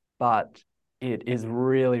 but it is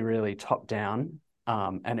really, really top-down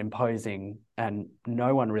and imposing, and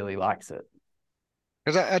no one really likes it.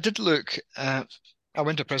 Because I did look, I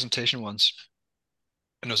went to a presentation once,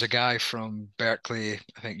 and there was a guy from Berkeley,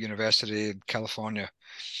 I think University in California.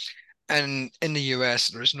 And in the US,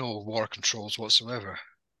 there is no water controls whatsoever.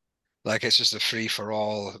 Like, it's just a free for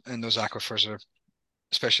all, and those aquifers are,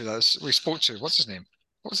 especially that we spoke to. What's his name?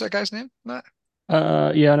 What was that guy's name, Matt?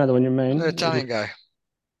 Yeah, I know the one you mean. The Italian guy.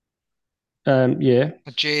 Yeah.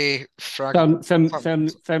 Jay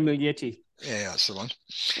Famiglietti. Yeah, that's the one.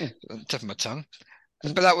 Tip of my tongue.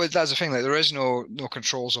 But that's the thing. Like, there is no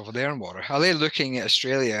controls over there in water. Are they looking at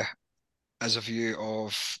Australia as a view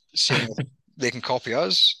of seeing if they can copy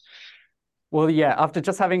us? Well, yeah, after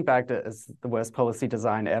just having bagged it as the worst policy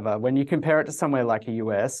design ever, when you compare it to somewhere like the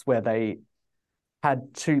US, where they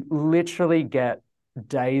had to literally get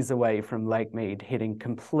days away from Lake Mead hitting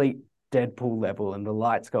complete Deadpool level and the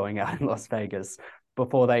lights going out in Las Vegas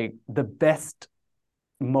before the best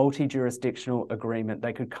multi-jurisdictional agreement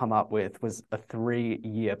they could come up with was a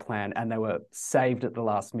 3-year plan, and they were saved at the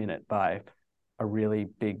last minute by a really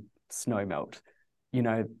big snow melt.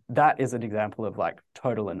 That is an example of like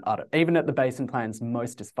total and utter. Even at the basin plan's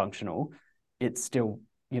most dysfunctional, it's still,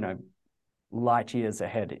 light years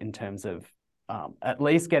ahead in terms of at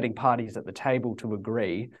least getting parties at the table to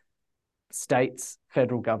agree, states,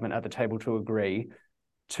 federal government at the table to agree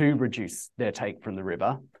to reduce their take from the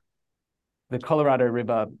river. The Colorado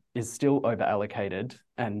River is still over-allocated,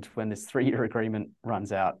 and when this 3-year agreement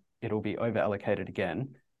runs out, it'll be over-allocated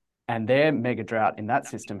again. And their mega drought in that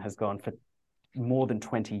system has gone for more than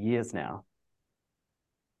 20 years now.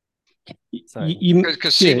 So,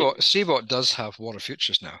 because CBOT does have water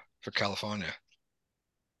futures now for California.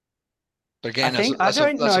 But again, that's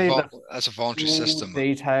a voluntary system.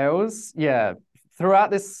 Details, yeah.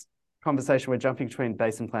 Throughout this conversation, we're jumping between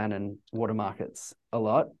basin plan and water markets a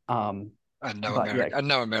lot. I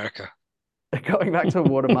know America. Going back to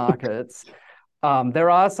water markets, there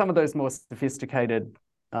are some of those more sophisticated,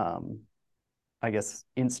 I guess,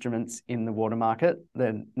 instruments in the water market.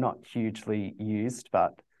 They're not hugely used,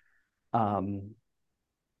 but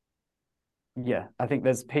yeah, I think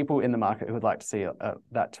there's people in the market who would like to see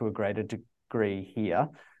that to a greater degree here.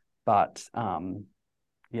 But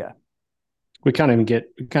yeah. We can't even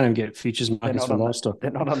get futures markets for livestock.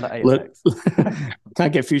 They're not on the ASX.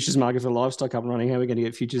 Can't get futures market for livestock up and running. How are we going to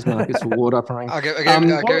get futures markets for water up and running?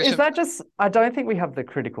 I don't think we have the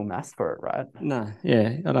critical mass for it, right? No,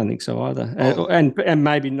 yeah, I don't think so either. Oh. And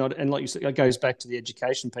maybe not. And like you said, it goes back to the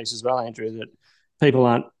education piece as well, Andrew. That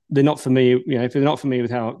people they're not familiar. If they're not familiar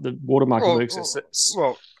with how the water market works.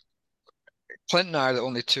 Well, Clint and I are the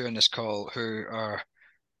only two in this call who are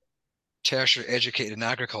tertiary educated in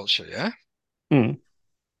agriculture, yeah? Mm.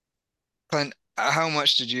 Clint, how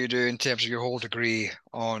much did you do in terms of your whole degree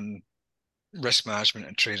on risk management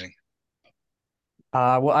and trading?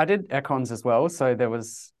 Well, I did econs as well, so there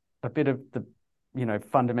was a bit of the,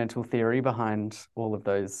 fundamental theory behind all of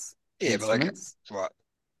those instruments. But what,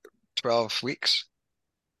 12 weeks?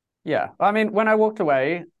 Yeah. I mean, when I walked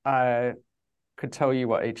away, I could tell you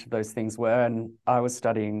what each of those things were, and I was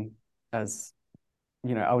studying as,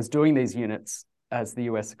 I was doing these units as the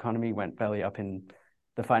US economy went belly up in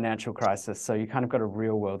the financial crisis. So you kind of got a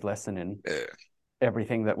real world lesson in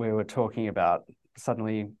everything that we were talking about.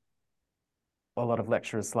 Suddenly, a lot of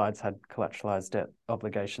lecturers' slides had collateralized debt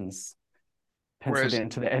obligations penciled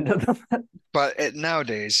into the end of them. But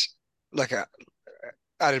nowadays, like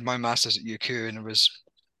I did my master's at UQ and there was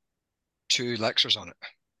 2 lectures on it.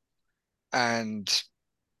 And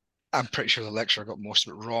I'm pretty sure the lecturer got most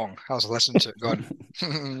of it wrong. I was listening to it going,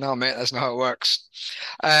 no, mate, that's not how it works.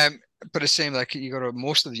 But it's same, like you go to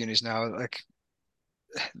most of the unis now, like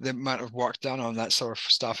the amount of work done on that sort of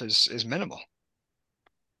stuff is minimal.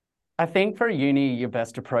 I think for a uni, your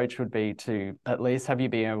best approach would be to at least have you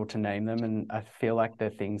be able to name them. And I feel like they're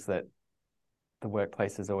things that the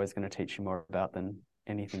workplace is always going to teach you more about than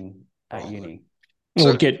anything at uni.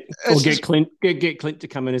 Or get Clint to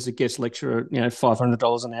come in as a guest lecturer,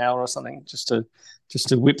 $500 an hour or something, just to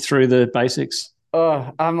whip through the basics. Oh,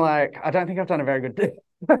 I'm like, I don't think I've done a very good job.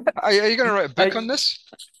 Are you going to write a book on this?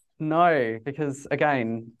 No, because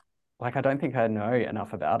again, like I don't think I know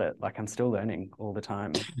enough about it. Like I'm still learning all the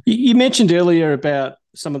time. You mentioned earlier about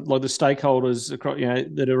some of the stakeholders across,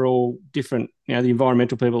 that are all different. The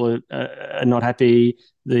environmental people are not happy.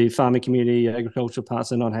 The farming community, agricultural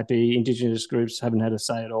parts are not happy. Indigenous groups haven't had a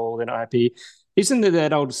say at all. They're not happy. Isn't there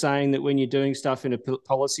that old saying that when you're doing stuff in a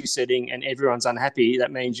policy setting and everyone's unhappy,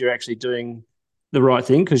 that means you're actually doing the right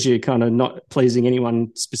thing because you're kind of not pleasing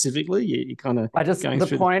anyone specifically? You kind of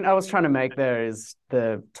the point I was trying to make there is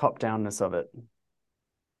the top-downness of it.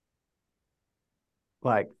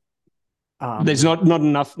 Like, there's not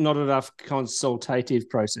enough consultative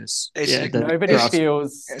process. Nobody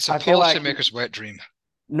feels it's a policymaker's wet dream.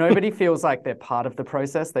 Nobody feels like they're part of the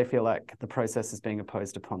process. They feel like the process is being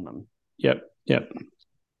imposed upon them. Yep.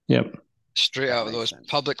 Straight out of those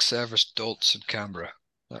public service dolts in Canberra.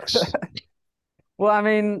 Well, I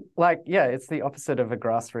mean, it's the opposite of a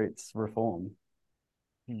grassroots reform.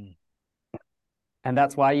 And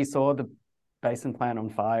that's why you saw the basin plan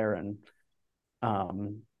on fire and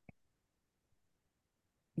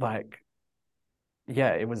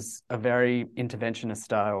it was a very interventionist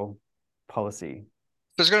style policy.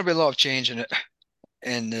 There's going to be a lot of change in it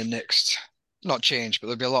in the next, not change, but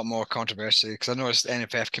there'll be a lot more controversy because I noticed the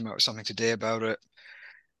NFF came out with something today about it.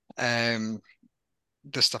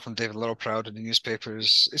 This stuff from David Littleproud in the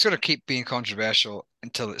newspapers, it's going to keep being controversial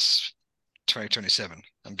until it's 2027,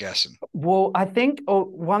 I'm guessing. Well, I think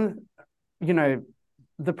the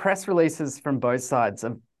press releases from both sides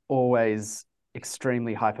are always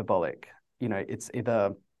extremely hyperbolic. It's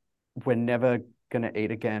either we're never going to eat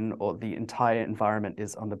again or the entire environment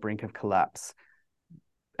is on the brink of collapse.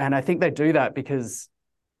 And I think they do that because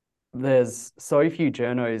there's so few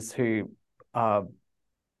journos who are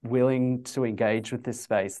willing to engage with this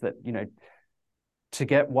space that, to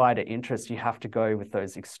get wider interest, you have to go with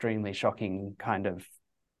those extremely shocking kind of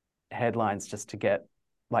headlines just to get,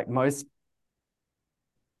 like most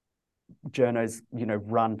journos,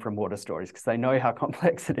 run from water stories because they know how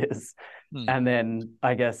complex it is. And then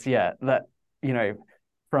I guess, that,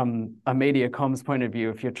 from a media comms point of view,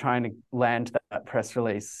 if you're trying to land that press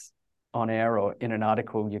release on air or in an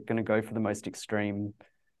article, you're going to go for the most extreme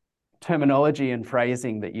terminology and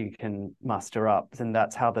phrasing that you can muster up. And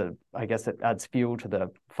that's how it adds fuel to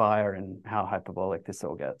the fire and how hyperbolic this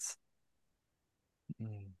all gets.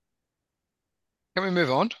 Can we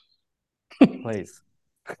move on? Please.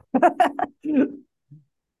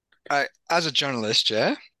 As a journalist,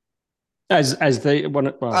 yeah. As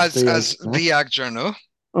the Ag Journal,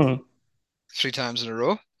 3 times in a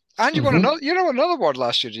row, and you won another award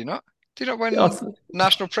last year. Do you not? Did you not win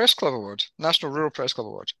National Press Club Award, National Rural Press Club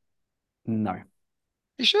Award? No.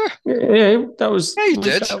 You sure? Yeah, that was. Yeah, you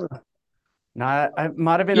did. No, I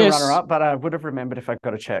might have been a runner-up, but I would have remembered if I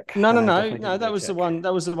got a check. No. That was the one.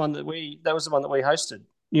 That was the one that we hosted.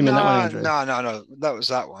 You mean that one, Andrew? No. That was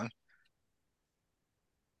that one.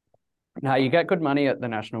 No, you get good money at the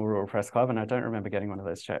National Rural Press Club, and I don't remember getting one of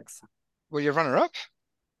those checks. Were you runner-up?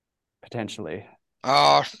 Potentially.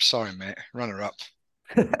 Oh, sorry, mate. Runner-up.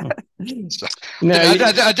 No,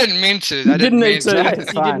 I didn't mean to. I didn't mean to. You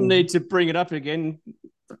didn't need to bring it up again.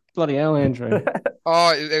 Bloody hell, Andrew.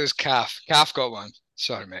 Oh, it was Calf. Calf got one.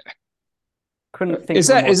 Sorry, mate. Couldn't think. Is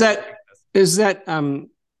that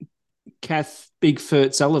Kath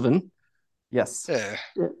Bigfoot Sullivan? Yes. Yeah.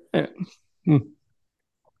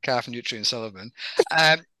 Calf Nutrient Sullivan.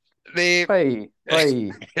 Hey.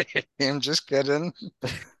 I'm just kidding.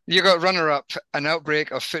 You got runner-up. An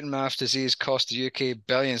outbreak of foot and mouth disease cost the UK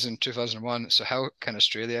billions in 2001. So how can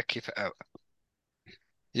Australia keep it out?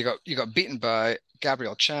 You got beaten by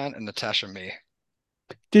Gabrielle Chan and Natasha May.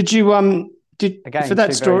 Did you again for that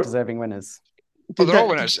two story? Very deserving winners. They're all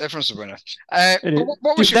winners. Everyone's a winner.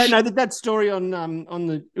 What was that story on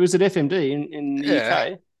it was at FMD in the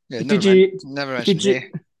UK? Yeah, never mentioned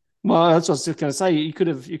me. Well, that's what I was just going to say. You could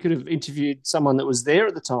have interviewed someone that was there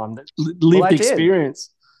at the time that lived experience.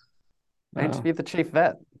 I interviewed the chief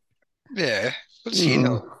vet. Yeah. What does he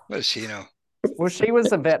know? What does he know? Well, she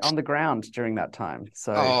was a vet on the ground during that time.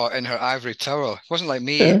 So in her ivory tower. It wasn't like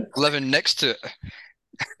me living next to it.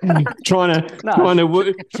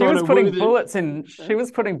 She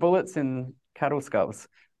was putting bullets in cattle skulls.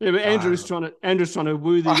 Yeah, but Andrew's trying to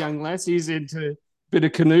woo the young lassies into a bit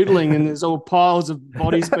of canoodling, and there's all piles of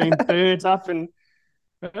bodies being burnt up, and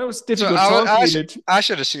that was difficult. I should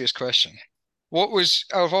have a serious question. What was,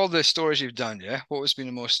 out of all the stories you've done, what has been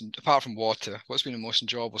the most, apart from water, what's been the most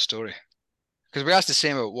enjoyable story? Because we asked the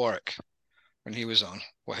same about Warwick when he was on,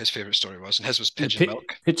 what his favourite story was, and his was pigeon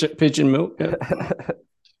milk. Pigeon milk, yeah.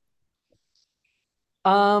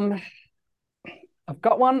 I've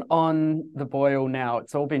got one on the boil now.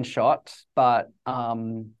 It's all been shot, but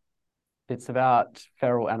it's about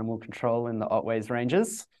feral animal control in the Otways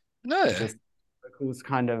Ranges. No. Just locals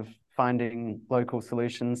kind of finding local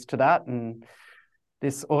solutions to that. And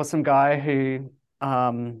this awesome guy who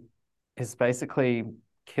is basically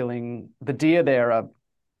killing the deer. There are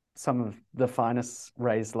some of the finest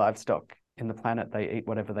raised livestock in the planet. They eat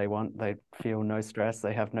whatever they want. They feel no stress.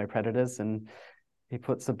 They have no predators. And he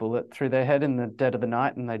puts a bullet through their head in the dead of the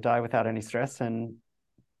night and they die without any stress. And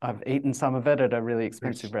I've eaten some of it at a really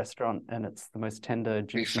expensive restaurant, and it's the most tender,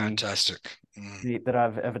 juicy, fantastic meat that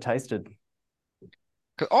I've ever tasted.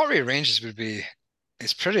 Because Otway Ranges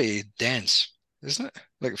it's pretty dense, isn't it?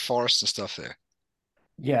 Like forests and stuff there.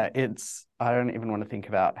 Yeah, I don't even want to think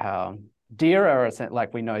about how deer are,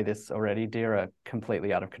 like we know this already, deer are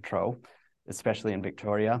completely out of control, especially in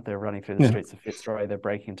Victoria. They're running through the streets of Fitzroy. They're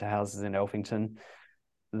breaking into houses in Elphington.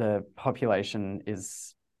 The population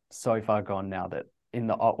is so far gone now that in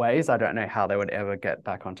the Otways, I don't know how they would ever get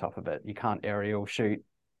back on top of it. You can't aerial shoot.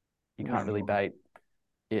 You can't really bait.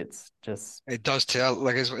 It's just... It does tell,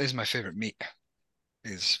 like, it's my favourite meat,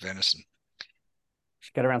 is venison.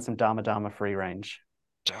 Should get around some Dharma free range.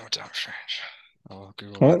 Dharma free range. Oh,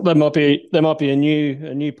 Google that. There might be a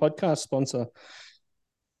new podcast sponsor.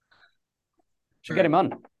 Should get him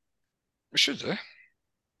on. We should do. I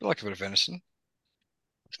like a bit of venison.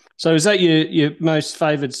 So is that your most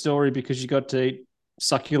favoured story because you got to eat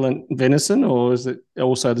succulent venison, or is it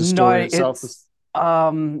also the story itself?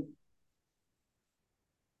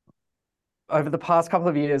 Over the past couple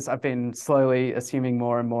of years, I've been slowly assuming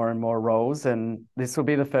more and more and more roles, and this will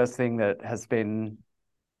be the first thing that has been,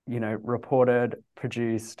 reported,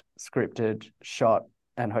 produced, scripted, shot,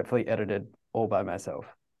 and hopefully edited all by myself.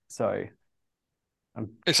 So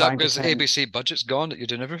is that because the ABC budget's gone that you're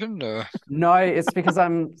doing everything? Or? No, it's because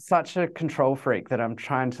I'm such a control freak that I'm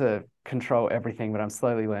trying to control everything, but I'm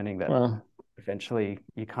slowly learning that eventually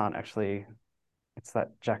you can't actually. It's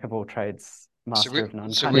that jack of all trades, master of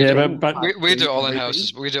none. So we do it all in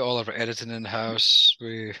house. We do all of our editing in house.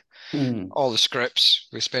 All the scripts.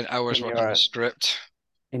 We spend hours working on the script.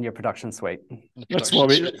 In your production suite. That's why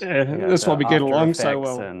we get along so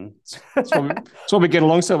well. That's why we get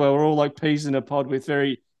along so well. We're all like peas in a pod with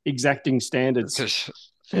very exacting standards.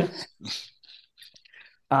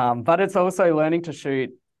 But it's also learning to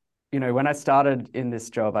shoot. When I started in this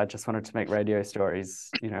job, I just wanted to make radio stories.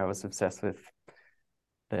 I was obsessed with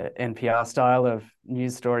the NPR style of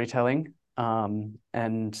news storytelling. And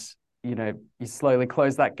you slowly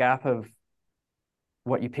close that gap of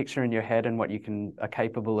what you picture in your head and what you are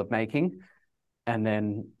capable of making. And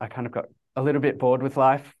then I kind of got a little bit bored with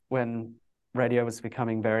life when radio was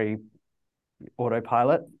becoming very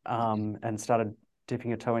autopilot, and started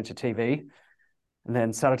dipping a toe into TV. and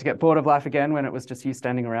then started to get bored of life again when it was just you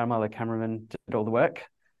standing around while the cameraman did all the work.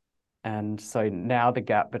 And so now the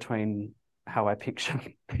gap between how I picture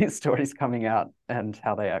these stories coming out and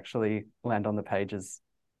how they actually land on the page is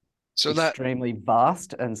extremely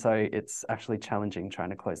vast. And so it's actually challenging trying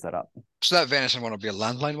to close that up. So that venison one will be a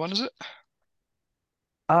landline one, is it?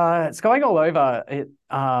 It's going all over.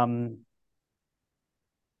 I'm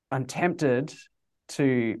tempted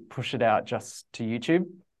to push it out just to YouTube.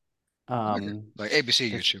 Like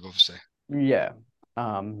ABC, YouTube, obviously. Yeah.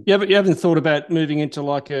 Yeah, but you haven't thought about moving into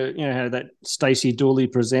like how that Stacey Dooley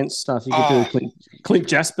presents stuff. You could do Clint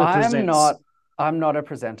Jasper presents. I'm not a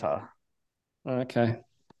presenter. Okay.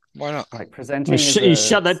 Why not? Like presenting you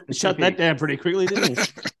shut that down pretty quickly, didn't you?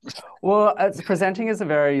 Well, presenting is a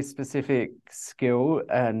very specific skill,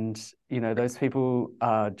 and those people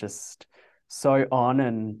are just so on,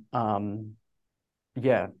 and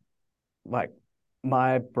yeah, like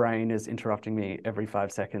my brain is interrupting me every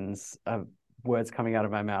 5 seconds of words coming out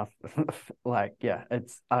of my mouth. Like, yeah,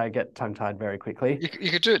 I get tongue-tied very quickly.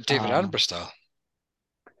 You could do it David Attenborough style.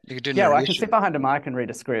 You could do well, I can sit behind a mic and read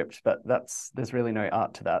a script, but there's really no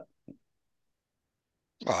art to that.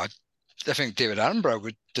 Well, I think David Attenborough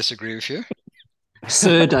would disagree with you.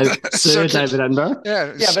 Sir David Attenborough.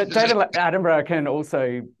 Yeah, but David Attenborough can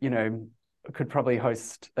also, could probably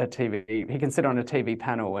host a TV. He can sit on a TV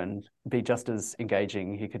panel and be just as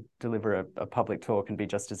engaging. He could deliver a public talk and be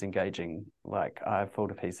just as engaging. Like, I fall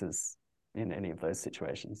to pieces in any of those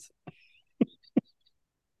situations.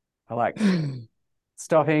 I like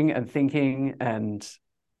stopping and thinking, and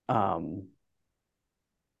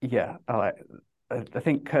yeah, I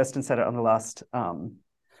think Kirsten said it on the last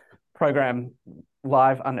program.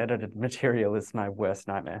 Live unedited material is my worst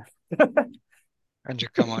nightmare. And you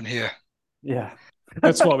come on here. Yeah.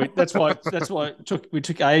 That's why we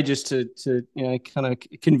took ages to kind of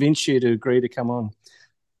convince you to agree to come on.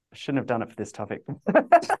 I shouldn't have done it for this topic.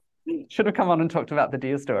 Should have come on and talked about the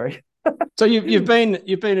deer story. So you've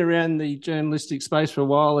been around the journalistic space for a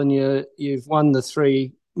while, and you've won the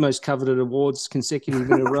 3 most coveted awards consecutive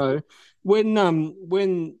in a row. When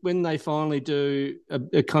they finally do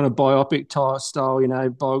a kind of biopic style,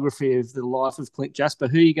 biography of the life of Clint Jasper,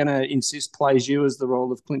 who are you going to insist plays you as the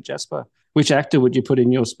role of Clint Jasper? Which actor would you put in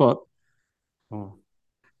your spot? Oh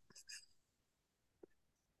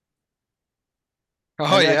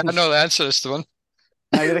yeah, I know the answer to this one.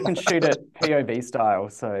 Maybe they can shoot it POV style,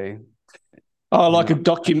 so. Oh, like a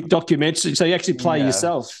documentary. So you actually play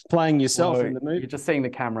yourself, playing yourself in the movie. You're just seeing the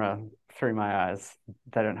camera through my eyes.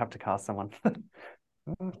 They don't have to cast someone.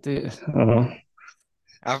 Oh dear. Oh.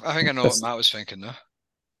 I think I know what Matt was thinking though.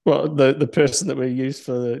 Well, the person that we used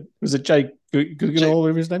was it Jake Gyllenhaal,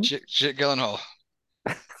 whatever his name? Jake Gyllenhaal.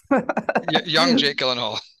 Young Jake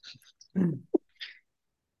Gyllenhaal.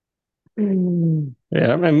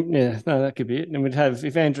 Yeah, that could be it. And we'd have,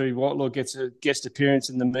 if Andrew Whitelaw gets a guest appearance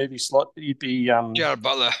in the movie slot, you'd be Jared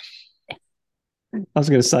Butler. I was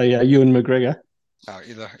going to say Ewan McGregor. Oh,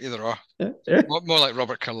 either or. Yeah. More like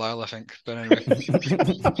Robert Carlyle, I think. But anyway.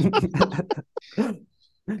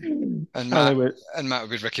 and Matt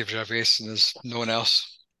would be Ricky Gervais, and there's no one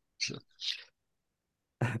else. So.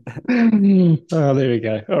 Oh, there we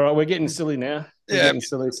go. All right, we're getting silly now. Getting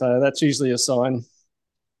silly, so that's usually a sign.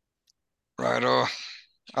 Righto.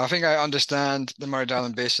 I think I understand the Murray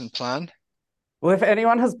Darling Basin Plan. Well, if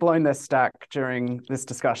anyone has blown their stack during this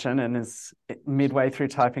discussion and is midway through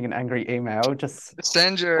typing an angry email, just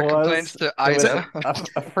send your complaints to Ida.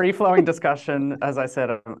 A free-flowing discussion. As I said,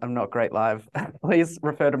 I'm not great live. Please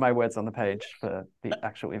refer to my words on the page for the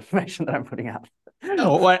actual information that I'm putting out.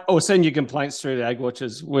 Or send your complaints through to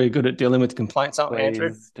Agwatchers. We're good at dealing with complaints, aren't we, Andrew?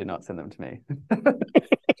 Please do not send them to me.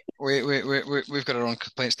 We've got our own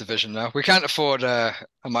complaints division now. We can't afford a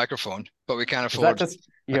microphone, but we can afford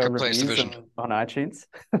your complaints division on iTunes.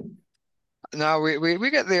 No,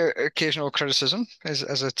 we get the occasional criticism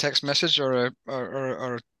as a text message or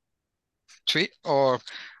a tweet or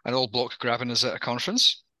an old bloke grabbing us at a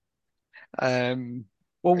conference. Well,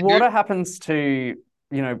 water happens to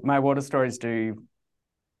my water stories do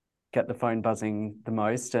get the phone buzzing the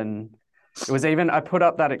most, and it was even, I put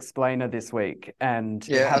up that explainer this week, and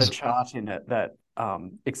it had a chart in it that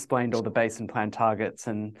explained all the basin plan targets,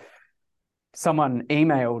 and someone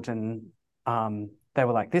emailed and they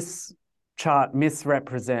were like, this chart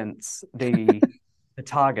misrepresents the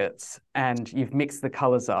targets and you've mixed the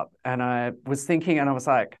colors up. And I was thinking, and I was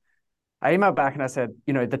like, I emailed back and I said,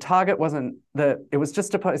 the target wasn't it was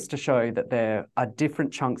just supposed to show that there are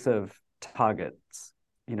different chunks of targets.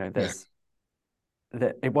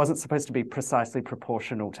 That it wasn't supposed to be precisely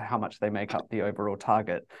proportional to how much they make up the overall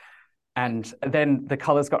target. And then the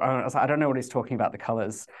colors got on. I was like, I don't know what he's talking about, the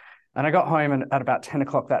colors. And I got home at about 10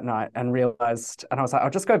 o'clock that night and realized, and I was like, I'll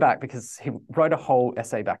just go back, because he wrote a whole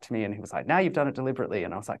essay back to me and he was like, now you've done it deliberately.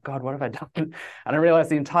 And I was like, God, what have I done? And I realized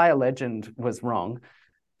the entire legend was wrong.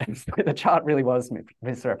 And the chart really was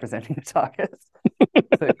misrepresenting the targets.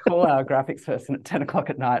 So call our graphics person at 10 o'clock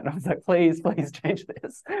at night. And I was like, please change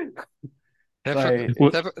this.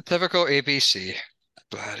 Typical ABC.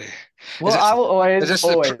 Bloody. Well, I will always. Is this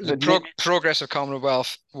always the progress of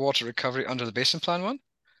Commonwealth water recovery under the Basin Plan one?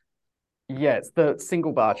 Yeah, it's the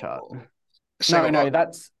single bar chart. It's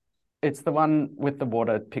the one with the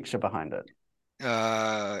water picture behind it.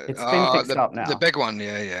 It's been fixed up now. The big one,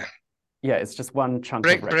 yeah. Yeah, it's just one chunk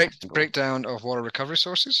of breakdown of water recovery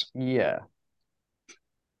sources. Yeah.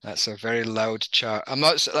 That's a very loud chart. I'm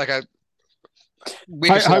not like we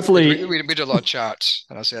do a lot of charts,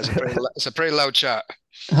 and I say it's a pretty loud chart.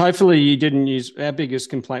 Hopefully you didn't use, our biggest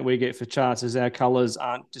complaint we get for charts is our colours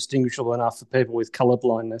aren't distinguishable enough for people with colour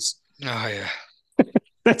blindness. Oh yeah.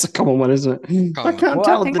 That's a common one, isn't it? I can't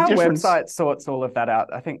tell the difference. Our website sorts all of that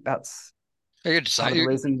out. I think that's part of the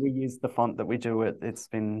reason we use the font that we do. It's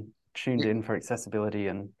been tuned in for accessibility,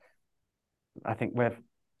 and I think we're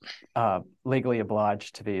legally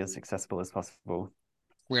obliged to be as accessible as possible.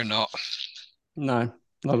 We're not. No,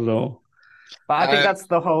 not at all. But I think that's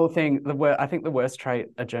the whole thing. I think the worst trait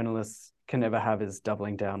a journalist can never have is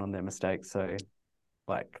doubling down on their mistakes. So,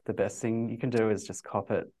 like, the best thing you can do is just cop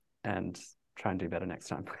it and try and do better next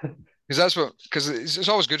time. Because it's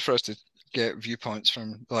always good for us to get viewpoints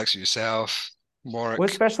from the likes of yourself, Warwick. Well,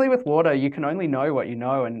 especially with water, you can only know what you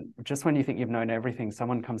know, and just when you think you've known everything,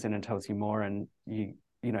 someone comes in and tells you more, and you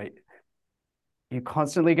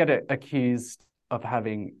constantly get accused of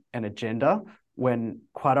having an agenda when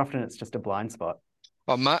quite often it's just a blind spot.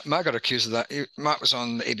 Well, Matt got accused of that. Matt was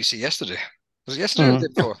on ABC yesterday. Was it yesterday or the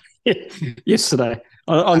day before? Yesterday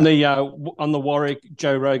on the Warwick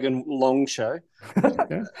Joe Rogan long show.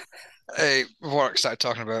 Yeah. Warwick started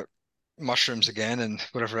talking about mushrooms again and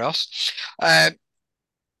whatever else.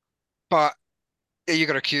 But you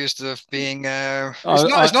got accused of being.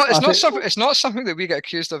 It's not something that we get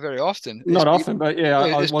accused of very often. Not often, but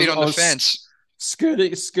yeah, it's been on the fence.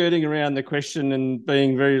 Skirting around the question and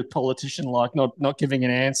being very politician-like, not giving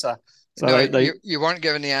an answer. So you weren't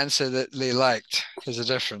given the answer that they liked. There's a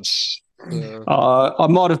difference. So. I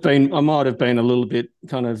might have been a little bit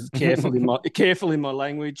kind of careful in my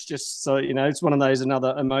language, just so it's one of those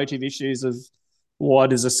another emotive issues of why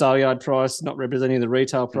does a sale yard price not representing the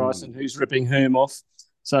retail price and who's ripping whom off.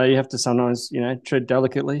 So you have to sometimes tread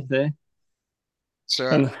delicately there.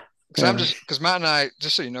 So because Matt and I,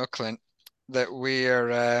 just so you know, Clint, that we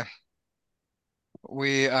are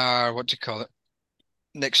what do you call it?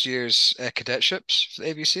 Next year's cadetships for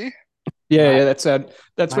the ABC. Yeah, that's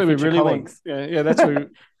where we really want. Yeah, that's where.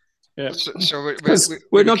 Yeah. So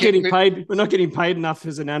we're not getting paid. We're not getting paid enough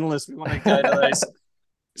as an analyst. We want to go to those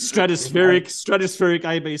stratospheric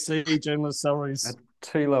ABC journalist salaries.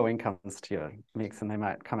 Too low incomes to your mix, and they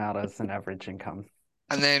might come out as an average income.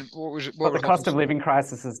 And then what the cost of living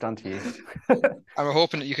crisis has done to you. I'm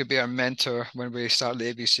hoping that you could be our mentor when we start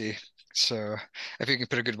the ABC. So if you can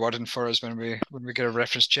put a good word in for us when we get a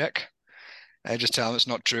reference check, just tell them it's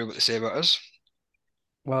not true what they say about us.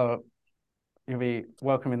 Well, you'll be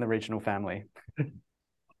welcome in the regional family.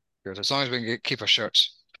 Good, as long as we can keep our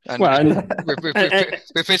shirts. And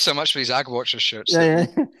we've paid so much for these Agwatchers shirts. Yeah.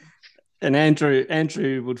 And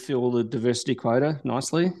Andrew would fill the diversity quota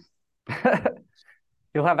nicely.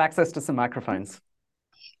 You'll have access to some microphones.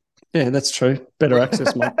 Yeah, that's true. Better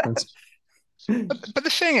access microphones. But the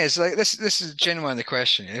thing is, like this is genuinely the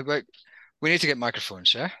question. Like, we need to get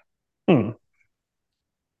microphones, yeah.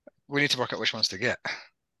 We need to work out which ones to get.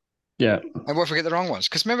 Yeah. And what if we get the wrong ones?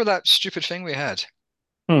 Because remember that stupid thing we had.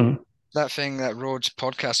 That thing, that Rhodes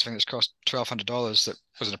podcast thing that's cost $1,200 that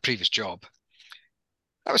was in a previous job.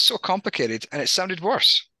 That was so complicated, and it sounded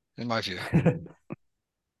worse, in my view.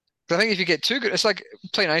 I think if you get too good, it's like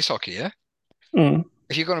playing ice hockey, yeah?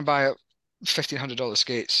 If you're going to buy $1,500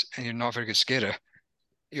 skates and you're not a very good skater,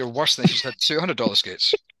 you're worse than if you just had $200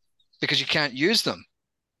 skates because you can't use them.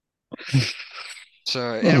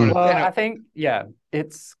 So, I think,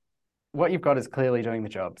 it's what you've got is clearly doing the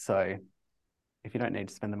job. So if you don't need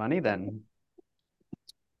to spend the money, then.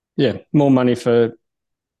 Yeah, more money for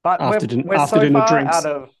after dinner drinks. Out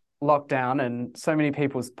of lockdown and so many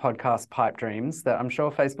people's podcast pipe dreams that I'm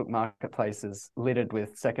sure Facebook Marketplace is littered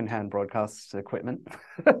with secondhand broadcast equipment.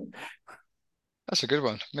 That's a good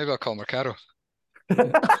one. Maybe I'll call Mercado.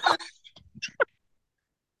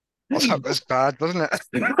 That's bad, doesn't it?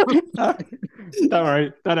 Don't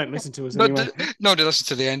worry, they don't listen to us anyway. No, they listen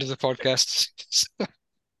to the end of the podcast.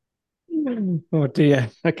 Oh dear.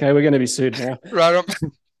 Okay, we're going to be sued now. Right up.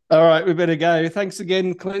 All right, we better go. Thanks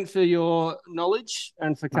again, Clint, for your knowledge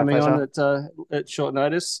and for coming on at short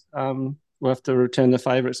notice. We'll have to return the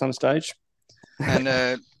favour at some stage. And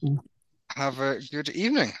have a good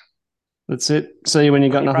evening. That's it. See you when you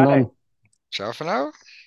got nothing on. Ciao for now.